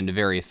and a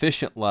very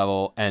efficient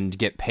level and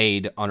get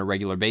paid on a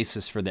regular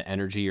basis for the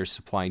energy you're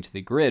supplying to the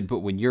grid. But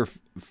when you're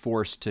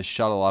forced to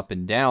shuttle up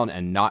and down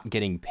and not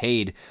getting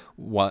paid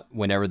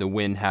whenever the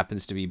wind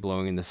happens to be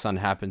blowing and the sun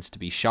happens to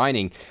be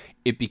shining,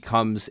 it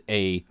becomes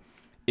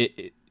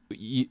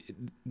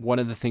one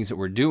of the things that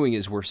we're doing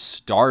is we're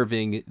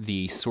starving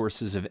the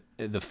sources of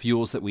the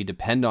fuels that we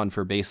depend on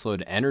for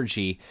baseload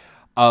energy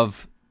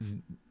of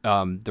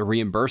the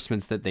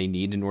reimbursements that they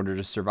need in order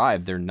to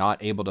survive. They're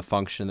not able to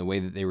function the way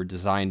that they were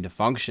designed to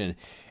function.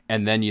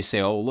 And then you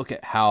say, oh, look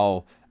at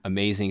how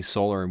amazing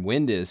solar and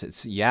wind is.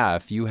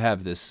 If you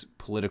have this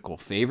political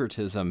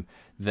favoritism,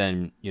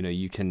 then,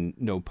 you can,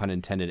 no pun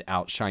intended,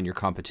 outshine your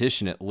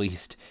competition, at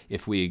least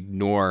if we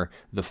ignore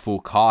the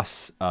full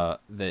costs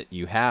that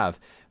you have.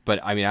 But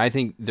I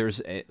think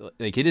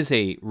it is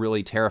a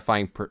really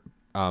terrifying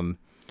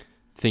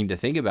thing to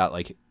think about.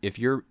 Like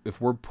if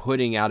we're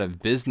putting out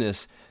of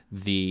business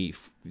the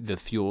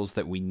fuels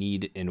that we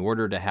need in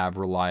order to have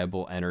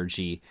reliable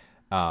energy,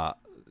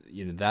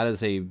 that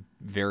is a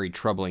very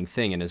troubling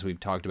thing. And as we've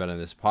talked about in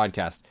this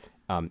podcast,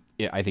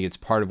 I think it's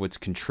part of what's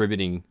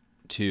contributing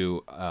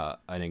to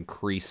an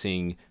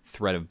increasing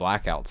threat of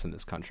blackouts in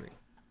this country.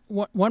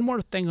 One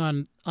more thing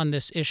on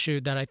this issue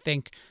that I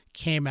think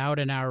came out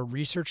in our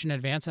research in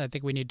advance, and I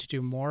think we need to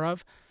do more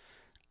of,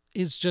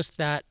 is just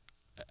that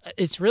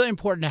it's really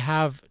important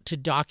to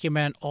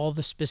document all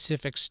the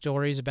specific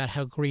stories about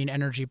how green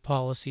energy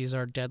policies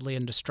are deadly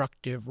and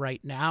destructive right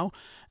now.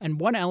 And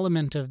one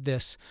element of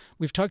this,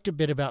 we've talked a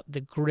bit about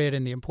the grid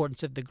and the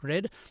importance of the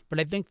grid, but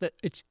I think that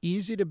it's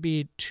easy to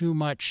be too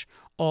much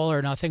all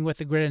or nothing with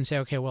the grid and say,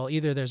 okay, well,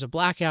 either there's a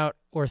blackout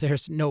or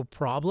there's no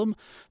problem,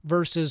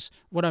 versus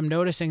what I'm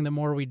noticing the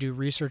more we do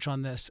research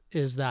on this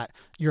is that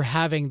you're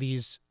having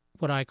these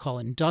what I call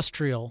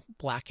industrial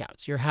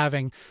blackouts. You're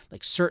having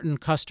certain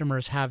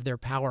customers have their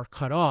power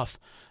cut off,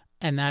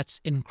 and that's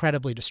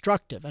incredibly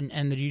destructive.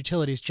 And the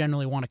utilities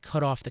generally want to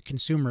cut off the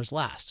consumers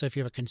last. So if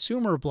you have a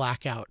consumer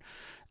blackout,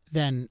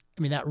 then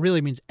that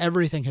really means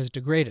everything has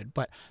degraded.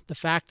 But the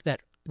fact that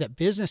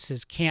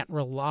businesses can't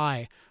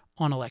rely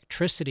on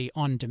electricity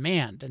on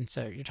demand, and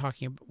so you're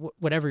talking about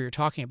whatever you're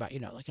talking about,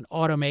 like an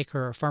automaker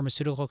or a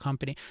pharmaceutical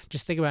company,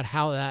 just think about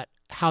how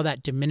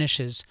that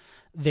diminishes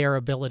their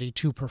ability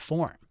to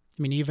perform.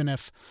 Even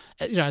if,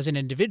 as an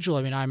individual,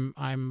 I'm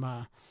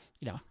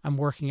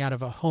working out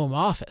of a home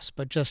office,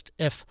 but just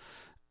if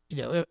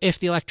the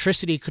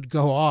electricity could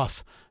go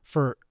off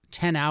for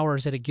 10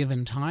 hours at a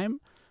given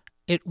time,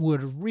 it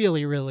would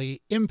really,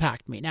 really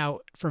impact me. Now,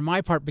 for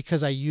my part,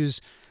 because I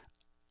use,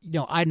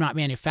 I'm not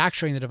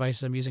manufacturing the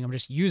devices I'm using, I'm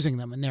just using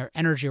them, and their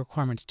energy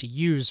requirements to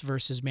use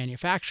versus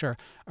manufacture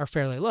are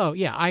fairly low.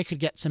 Yeah, I could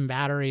get some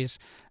batteries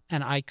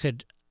and I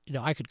could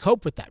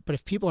cope with that. But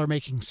if people are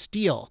making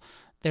steel,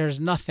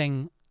 there's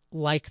nothing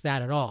like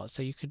that at all.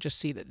 So you could just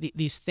see that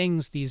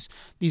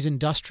these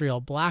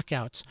industrial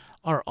blackouts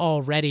are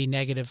already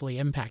negatively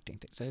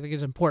impacting things. I think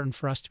it's important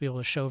for us to be able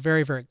to show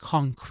very, very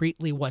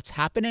concretely what's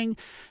happening,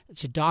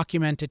 to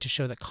document it, to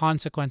show the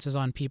consequences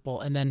on people,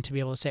 and then to be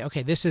able to say,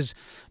 okay, this is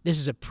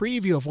a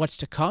preview of what's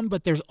to come,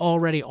 but there's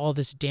already all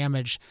this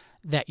damage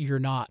that you're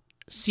not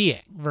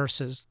seeing,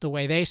 versus the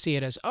way they see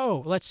it as,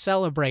 oh, let's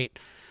celebrate,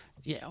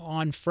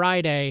 on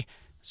Friday,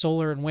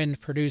 solar and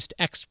wind produced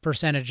X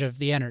percentage of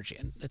the energy.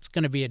 And it's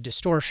going to be a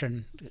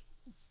distortion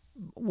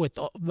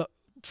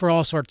for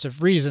all sorts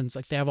of reasons.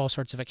 They have all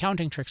sorts of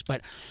accounting tricks. But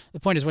the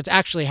point is, what's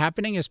actually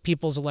happening is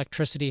people's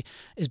electricity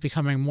is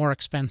becoming more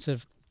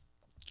expensive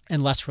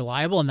and less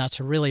reliable, and that's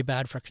really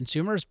bad for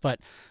consumers. But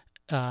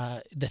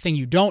the thing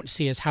you don't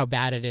see is how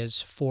bad it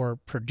is for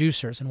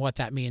producers and what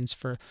that means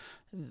for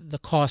the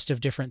cost of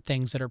different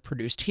things that are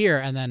produced here,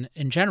 and then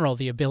in general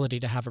the ability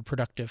to have a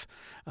productive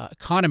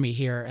economy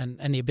here,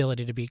 and the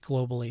ability to be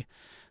globally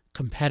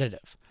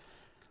competitive.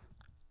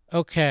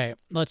 Okay,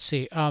 let's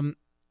see.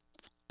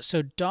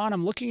 So Don,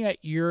 I'm looking at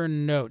your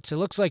notes. It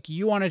looks like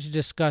you wanted to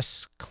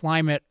discuss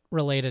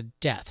climate-related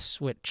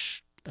deaths,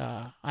 which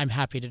I'm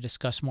happy to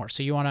discuss more.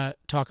 So you want to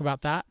talk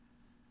about that?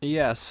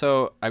 Yeah,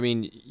 so I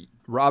mean,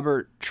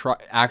 Robert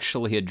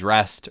actually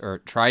addressed or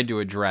tried to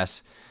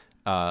address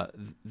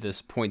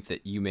this point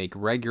that you make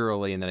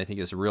regularly, and that I think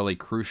is really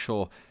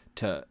crucial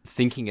to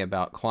thinking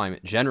about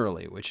climate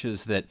generally, which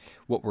is that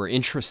what we're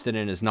interested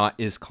in is not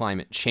is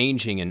climate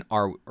changing and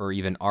are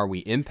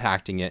we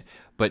impacting it,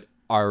 but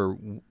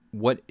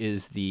what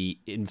is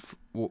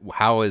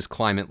how is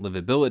climate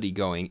livability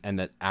going, and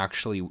that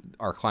actually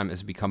our climate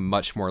has become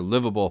much more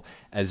livable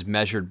as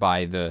measured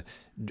by the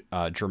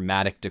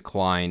dramatic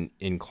decline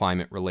in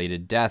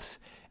climate-related deaths.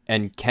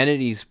 And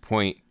Kennedy's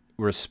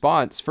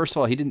response, first of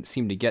all, he didn't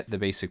seem to get the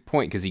basic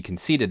point, because he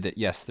conceded that,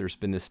 yes, there's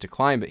been this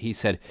decline, but he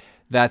said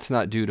that's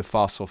not due to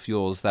fossil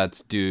fuels.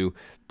 That's due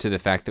to the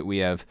fact that we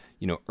have,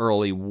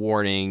 early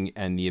warning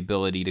and the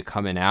ability to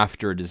come in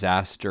after a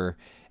disaster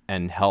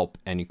and help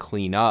and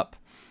clean up.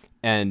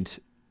 And,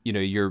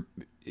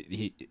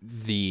 it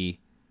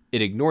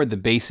ignored the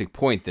basic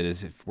point that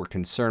is, if we're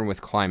concerned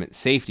with climate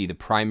safety, the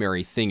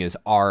primary thing is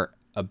our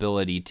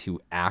ability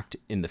to act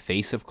in the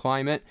face of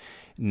climate,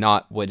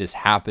 not what is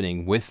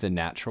happening with the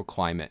natural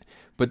climate.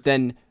 But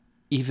then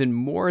even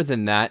more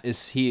than that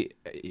is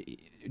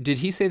did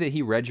he say that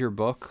he read your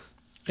book?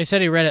 He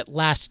said he read it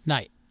last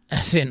night,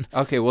 as in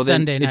okay, well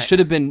Sunday then night. It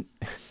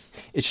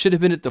should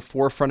have been at the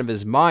forefront of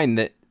his mind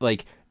that,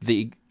 like,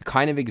 the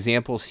kind of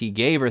examples he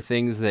gave are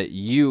things that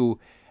you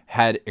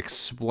had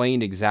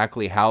explained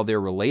exactly how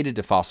they're related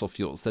to fossil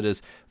fuels. That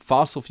is,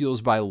 fossil fuels,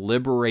 by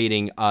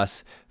liberating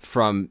us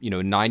from,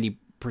 90%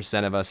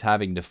 of us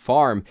having to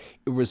farm,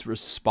 it was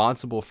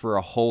responsible for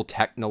a whole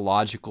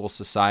technological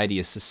society,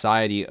 a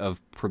society of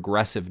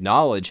progressive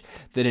knowledge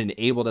that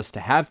enabled us to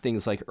have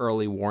things like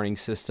early warning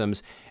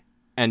systems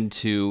and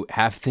to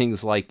have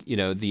things like,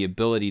 the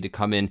ability to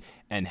come in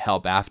and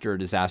help after a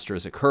disaster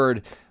has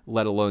occurred,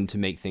 let alone to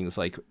make things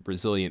like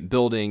resilient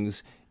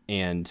buildings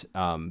and,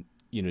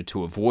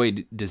 to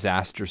avoid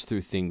disasters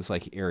through things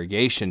like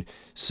irrigation.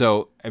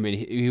 So, I mean,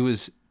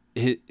 his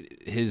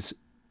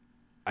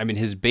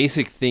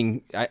basic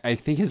thing, I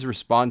think his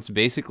response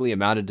basically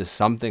amounted to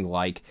something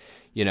like,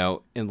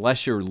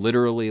 unless you're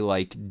literally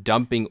like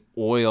dumping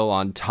oil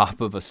on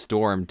top of a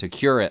storm to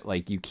cure it,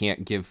 like, you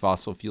can't give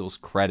fossil fuels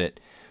credit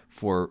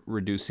for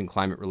reducing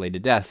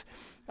climate-related deaths.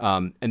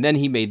 And then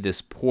he made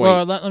this point.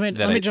 Well, let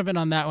me jump in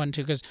on that one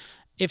too, because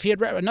if he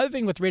had read, another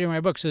thing with reading my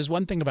books is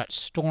one thing about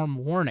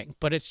storm warning,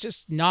 but it's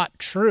just not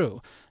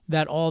true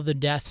that all the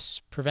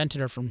deaths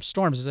prevented are from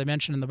storms. As I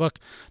mentioned in the book,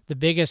 the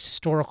biggest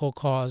historical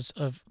cause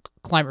of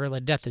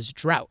climate-related death is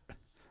drought.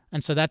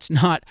 And so it's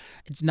not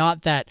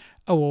that,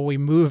 we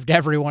moved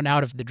everyone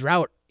out of the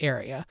drought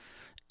area.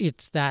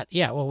 It's that,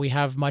 we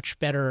have much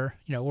better,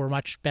 we're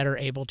much better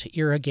able to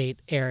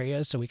irrigate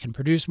areas so we can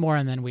produce more,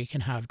 and then we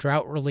can have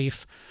drought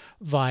relief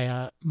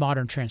via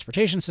modern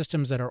transportation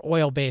systems that are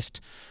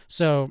oil-based.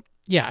 So,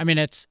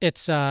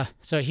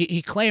 so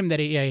he claimed that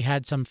he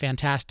had some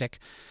fantastic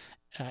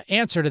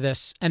answer to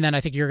this, and then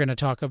I think you're going to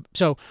talk.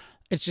 So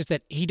it's just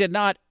that he did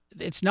not.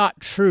 It's not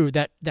true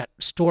that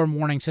storm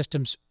warning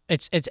systems.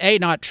 It's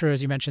not true,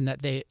 as you mentioned,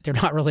 that they're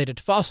not related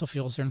to fossil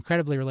fuels. They're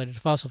incredibly related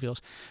to fossil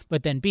fuels.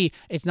 But then B,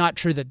 it's not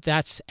true that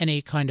that's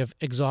any kind of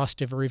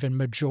exhaustive or even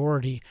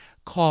majority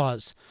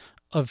cause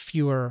of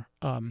fewer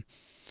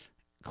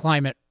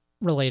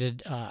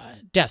climate-related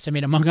deaths. I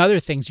mean, among other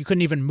things, you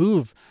couldn't even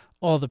move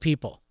all the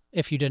people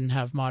if you didn't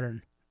have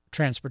modern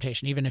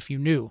transportation, even if you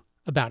knew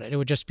about it. It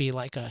would just be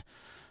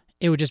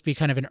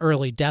kind of an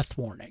early death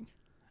warning,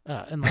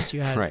 unless you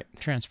had right.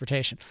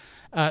 transportation.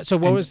 I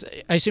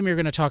assume you're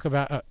going to talk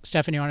about,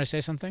 Stefan, you want to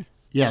say something?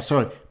 Yeah,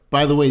 sorry.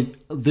 By the way,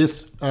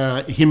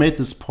 he made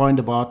this point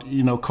about,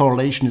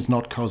 correlation is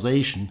not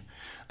causation.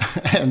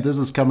 And this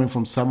is coming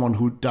from someone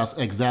who does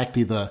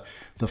exactly the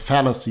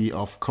fallacy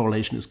of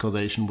correlation is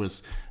causation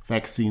with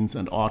vaccines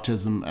and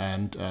autism,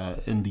 and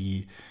in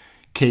the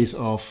case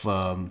of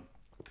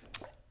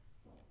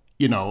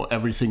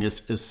everything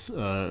is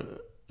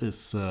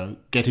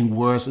getting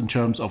worse in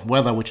terms of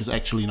weather, which is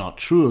actually not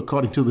true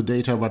according to the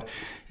data. But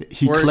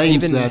he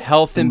claims even that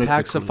health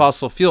impacts of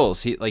fossil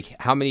fuels.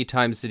 How many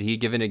times did he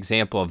give an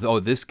example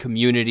of, this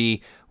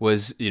community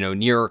was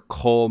near a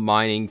coal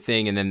mining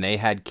thing and then they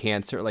had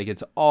cancer? Like,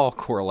 it's all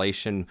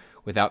correlation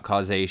without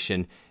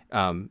causation.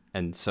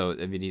 And so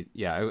I mean,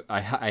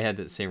 I had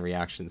that same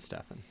reaction,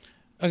 Stefan.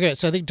 Okay,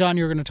 so I think, Don,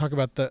 you were going to talk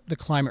about the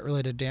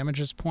climate-related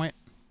damages point.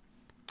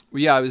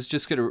 Yeah, I was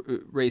just going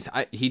to raise.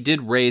 He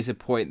did raise a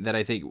point that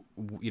I think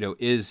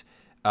is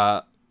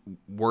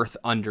worth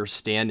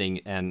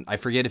understanding, and I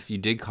forget if you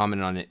did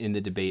comment on it in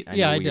the debate.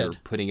 I did. Were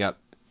putting up.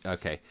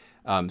 Okay,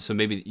 so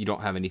maybe you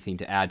don't have anything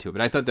to add to it,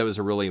 but I thought that was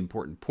a really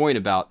important point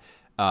about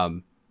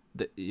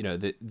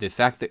the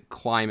fact that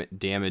climate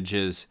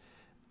damages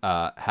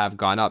have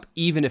gone up,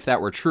 even if that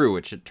were true,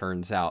 which it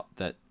turns out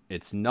that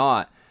it's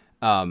not.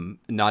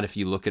 Not if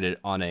you look at it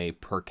on a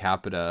per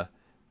capita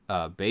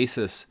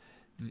basis,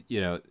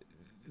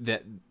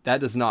 that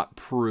does not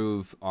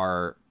prove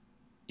our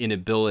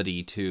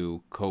inability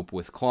to cope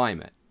with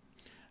climate.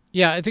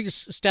 Yeah, I think,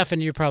 Stefan,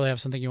 you probably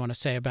have something you want to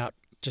say about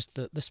just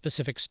the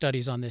specific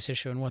studies on this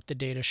issue and what the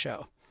data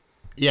show.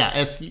 Yeah,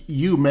 as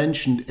you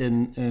mentioned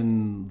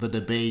in the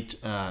debate,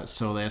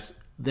 so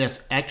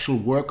there's actual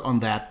work on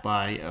that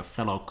by a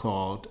fellow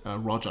called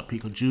Roger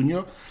Pico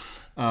Jr.,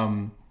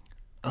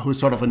 who's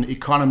sort of an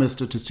economist,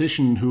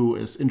 statistician who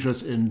is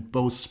interested in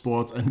both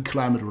sports and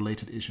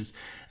climate-related issues.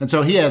 And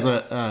so he has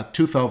a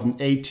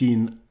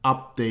 2018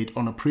 update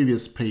on a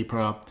previous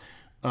paper,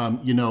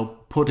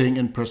 putting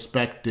in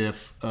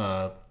perspective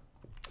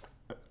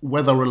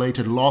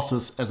weather-related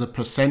losses as a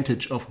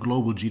percentage of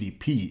global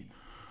GDP.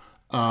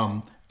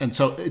 And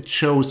so it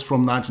shows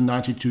from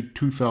 1990 to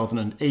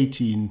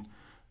 2018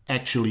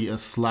 actually a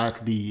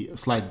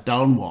slight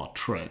downward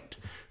trend.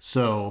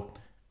 So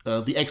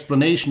the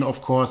explanation,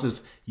 of course,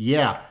 is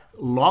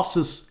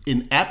losses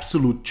in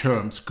absolute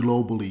terms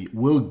globally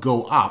will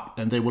go up,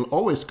 and they will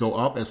always go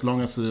up as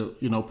long as the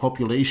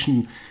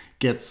population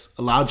gets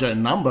larger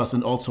in numbers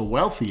and also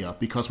wealthier,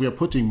 because we are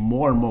putting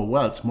more and more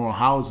wealth, more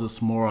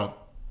houses, more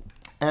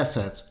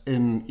assets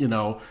in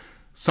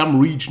some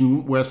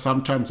region where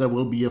sometimes there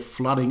will be a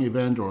flooding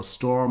event or a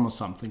storm or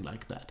something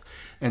like that.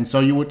 And so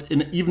you would,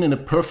 even in a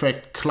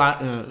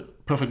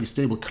perfectly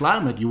stable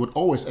climate, you would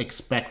always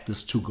expect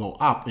this to go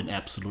up in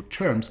absolute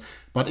terms.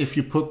 But if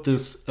you put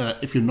this,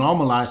 if you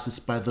normalize this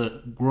by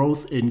the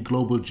growth in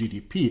global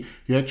GDP,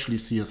 you actually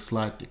see a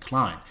slight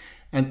decline.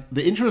 And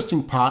the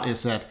interesting part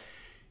is that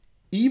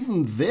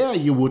even there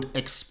you would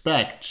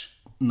expect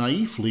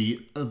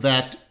naively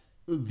that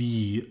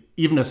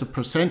even as a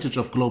percentage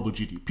of global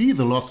GDP,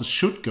 the losses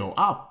should go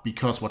up,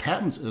 because what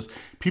happens is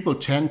people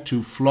tend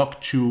to flock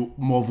to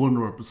more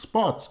vulnerable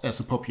spots as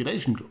the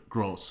population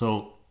grows.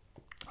 So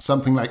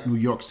something like New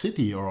York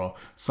City or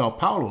Sao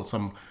Paulo,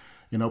 some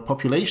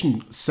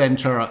population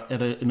center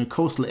in a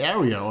coastal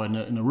area or in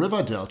a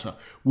river delta,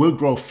 will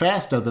grow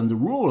faster than the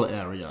rural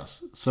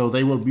areas. So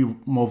they will be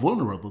more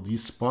vulnerable.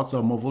 These spots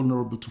are more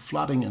vulnerable to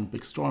flooding and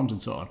big storms and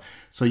so on.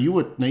 So you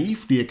would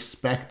naively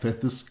expect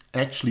that this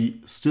actually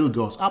still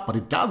goes up, but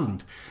it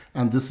doesn't.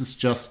 And this is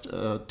just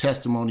a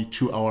testimony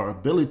to our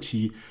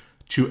ability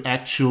to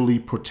actually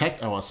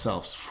protect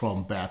ourselves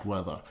from bad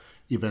weather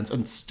events.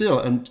 And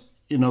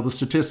the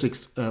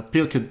statistics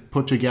Pirke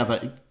put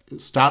together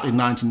start in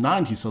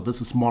 1990, so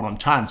this is modern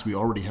times. We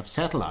already have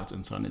satellites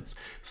and so on. It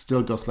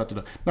still goes slightly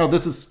down. Now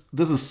this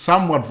is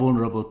somewhat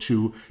vulnerable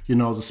to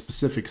the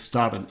specific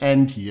start and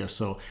end here.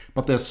 So,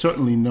 but there's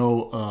certainly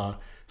no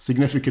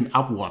significant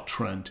upward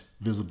trend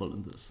visible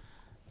in this.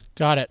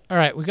 Got it. All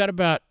right, we got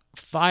about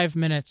 5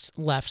 minutes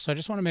left, so I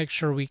just want to make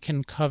sure we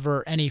can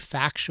cover any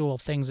factual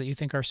things that you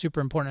think are super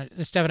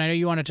important. Stefan, I know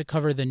you wanted to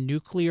cover the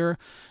nuclear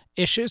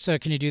issue, so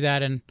can you do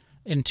that in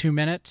 2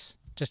 minutes?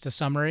 Just a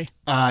summary?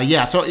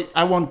 So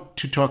I want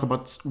to talk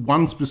about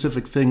one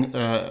specific thing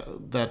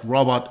that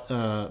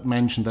Robert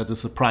mentioned, that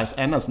is the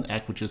Price-Anderson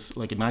Act, which is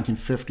like a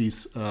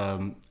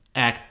 1950s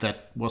act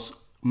that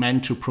was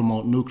meant to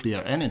promote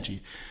nuclear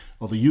energy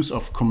or the use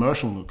of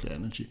commercial nuclear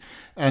energy.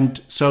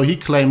 And so he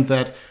claimed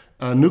that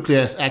nuclear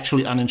is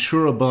actually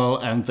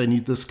uninsurable and they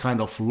need this kind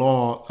of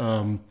law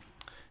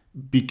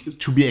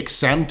to be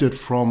exempted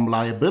from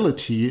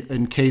liability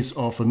in case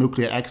of a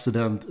nuclear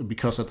accident,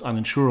 because it's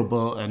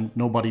uninsurable and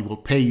nobody will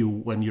pay you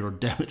when you're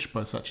damaged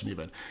by such an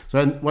event.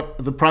 So what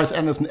the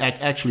Price-Anderson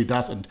Act actually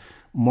does, and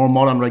more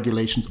modern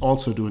regulations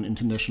also do and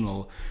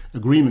international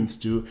agreements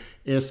do,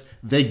 is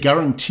they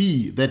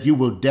guarantee that you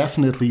will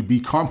definitely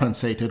be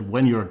compensated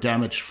when you're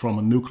damaged from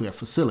a nuclear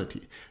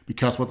facility.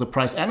 Because what the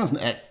Price-Anderson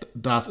Act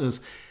does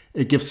is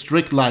it gives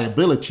strict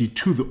liability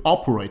to the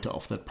operator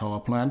of that power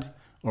plant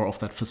or of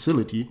that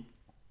facility,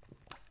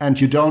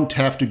 and you don't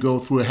have to go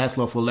through a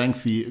hassle of a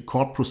lengthy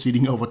court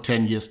proceeding over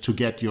 10 years to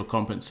get your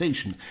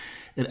compensation.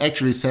 It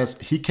actually says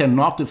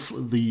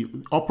the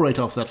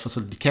operator of that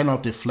facility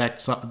cannot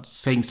deflect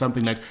saying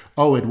something like,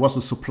 oh, it was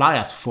the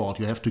supplier's fault,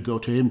 you have to go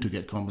to him to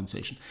get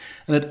compensation.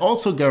 And it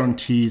also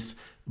guarantees,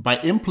 by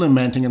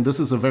implementing, and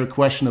this is a very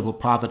questionable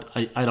part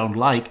that I don't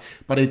like,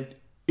 but it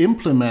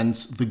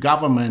implements the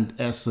government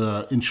as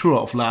an insurer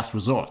of last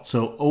resort.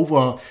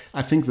 So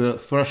I think the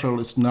threshold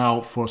is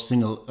now for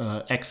single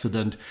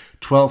accident,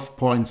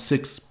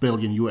 $12.6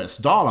 billion US.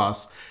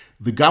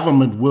 The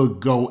government will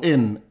go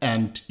in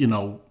and,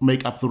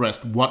 make up the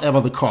rest,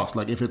 whatever the cost.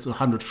 Like if it's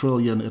 100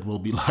 trillion, it will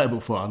be liable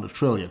for 100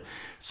 trillion.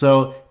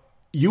 So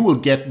you will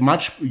get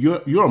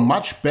you're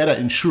much better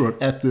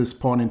insured at this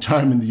point in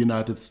time in the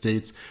United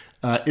States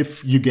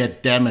if you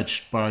get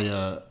damaged by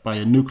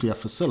a nuclear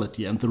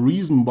facility. And the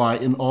reason why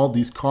in all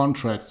these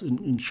contracts,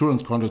 in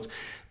insurance contracts,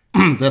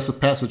 there's a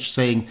passage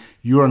saying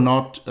we are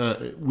not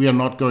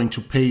going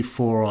to pay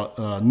for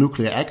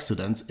nuclear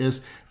accidents,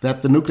 is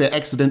that the nuclear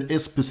accident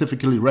is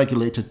specifically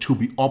regulated to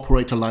be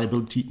operator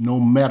liability no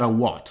matter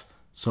what.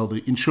 So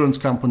the insurance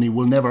company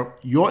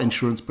your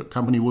insurance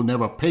company will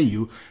never pay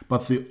you,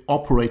 but the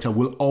operator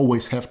will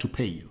always have to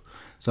pay you.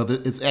 So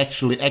that it's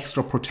actually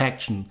extra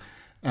protection,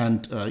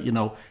 and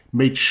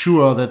made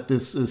sure that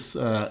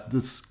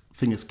this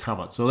thing is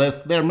covered. So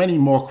there are many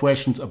more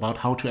questions about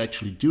how to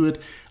actually do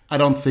it. I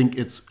don't think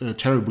it's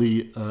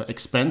terribly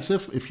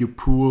expensive if you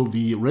pool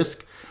the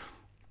risk.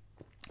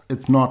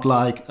 It's not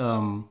like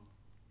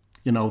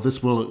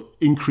this will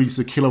increase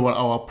the kilowatt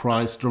hour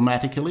price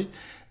dramatically.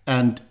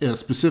 And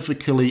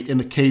specifically in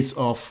the case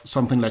of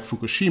something like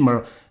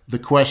Fukushima, the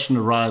question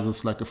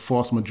arises like a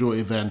force majeure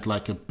event,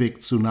 like a big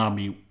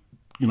tsunami,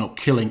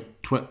 killing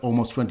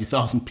almost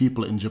 20,000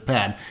 people in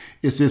Japan.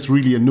 Is this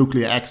really a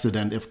nuclear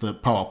accident if the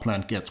power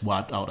plant gets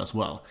wiped out as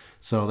well?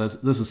 So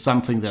this is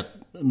something that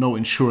no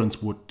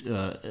insurance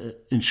would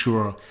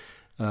insure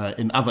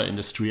in other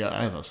industry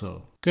either.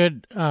 So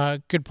good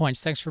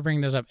points. Thanks for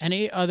bringing those up.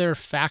 Any other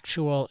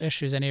factual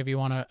issues any of you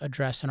want to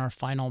address in our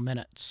final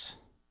minutes?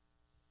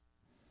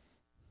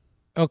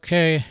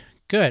 Okay,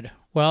 good.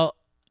 Well,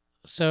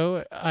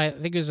 so I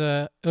think it was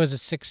a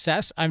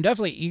success. I'm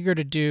definitely eager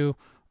to do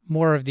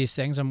more of these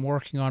things. I'm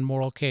working on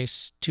Moral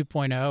Case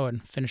 2.0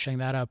 and finishing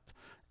that up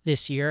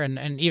this year,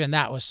 and even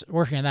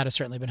working on that has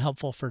certainly been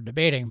helpful for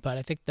debating. But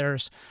I think I've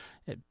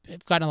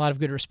gotten a lot of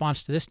good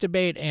response to this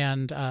debate,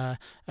 and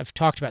I've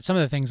talked about some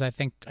of the things I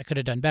think I could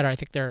have done better. I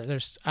think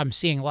I'm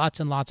seeing lots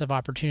and lots of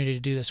opportunity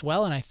to do this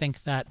well, and I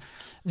think that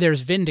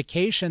there's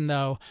vindication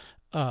though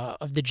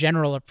of the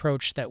general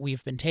approach that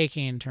we've been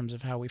taking in terms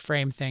of how we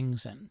frame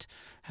things and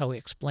how we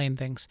explain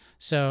things.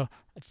 So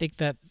I think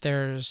that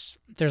there's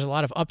a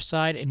lot of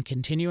upside in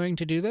continuing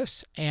to do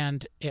this,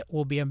 and it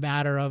will be a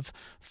matter of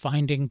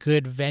finding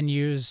good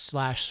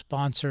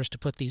venues/sponsors to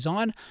put these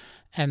on,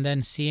 and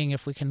then seeing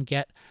if we can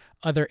get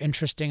other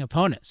interesting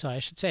opponents. So I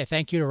should say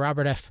thank you to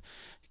Robert F.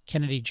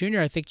 Kennedy Jr.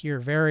 I think you're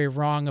very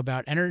wrong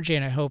about energy,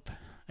 and I hope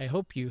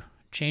you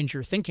change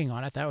your thinking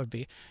on it. That would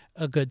be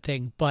a good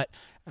thing. But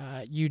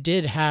you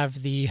did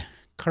have the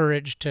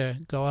courage to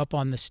go up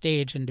on the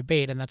stage and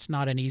debate, and that's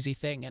not an easy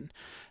thing. And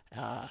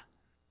I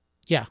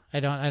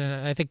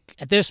think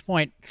at this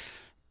point,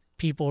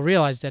 people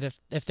realize that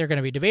if they're going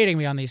to be debating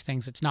me on these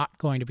things, it's not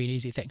going to be an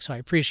easy thing. So I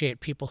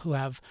appreciate people who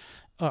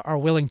are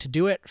willing to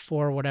do it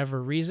for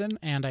whatever reason,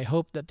 and I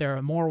hope that there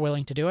are more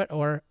willing to do it,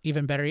 or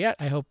even better yet,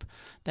 I hope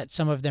that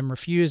some of them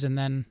refuse and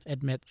then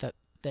admit that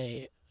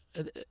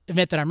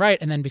I'm right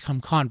and then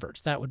become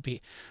converts. That would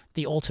be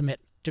the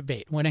ultimate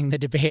debate, winning the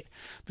debate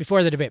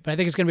before the debate. But I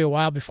think it's going to be a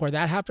while before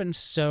that happens.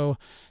 So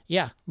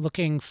yeah,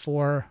 looking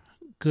for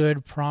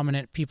good,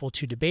 prominent people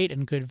to debate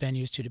and good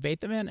venues to debate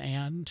them in.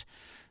 And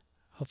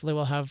hopefully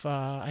we'll have,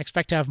 I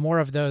expect to have more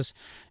of those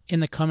in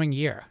the coming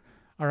year.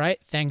 All right.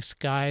 Thanks,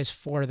 guys,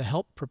 for the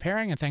help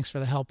preparing, and thanks for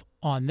the help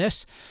on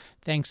this.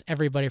 Thanks,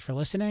 everybody, for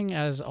listening.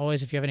 As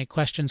always, if you have any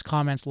questions,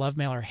 comments, love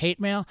mail, or hate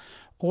mail,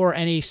 or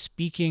any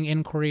speaking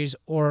inquiries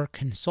or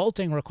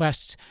consulting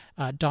requests,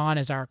 Don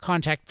is our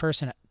contact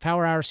person at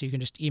Power Hour, so you can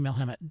just email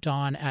him at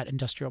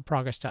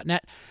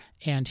don@industrialprogress.net,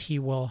 and he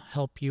will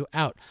help you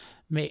out.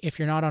 If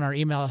you're not on our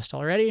email list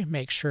already,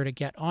 make sure to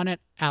get on it,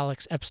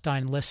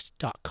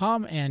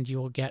 alexepsteinlist.com, and you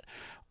will get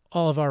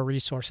all of our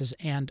resources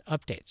and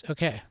updates.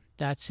 Okay.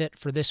 That's it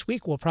for this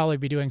week. We'll probably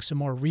be doing some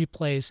more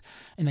replays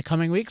in the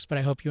coming weeks, but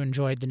I hope you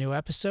enjoyed the new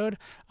episode.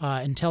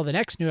 Until the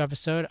next new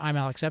episode, I'm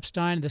Alex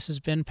Epstein. This has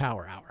been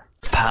Power Hour.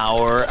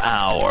 Power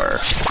Hour.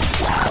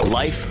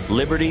 Life,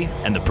 liberty,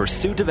 and the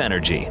pursuit of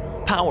energy.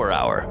 Power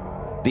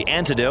Hour. The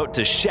antidote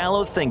to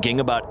shallow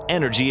thinking about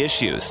energy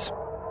issues.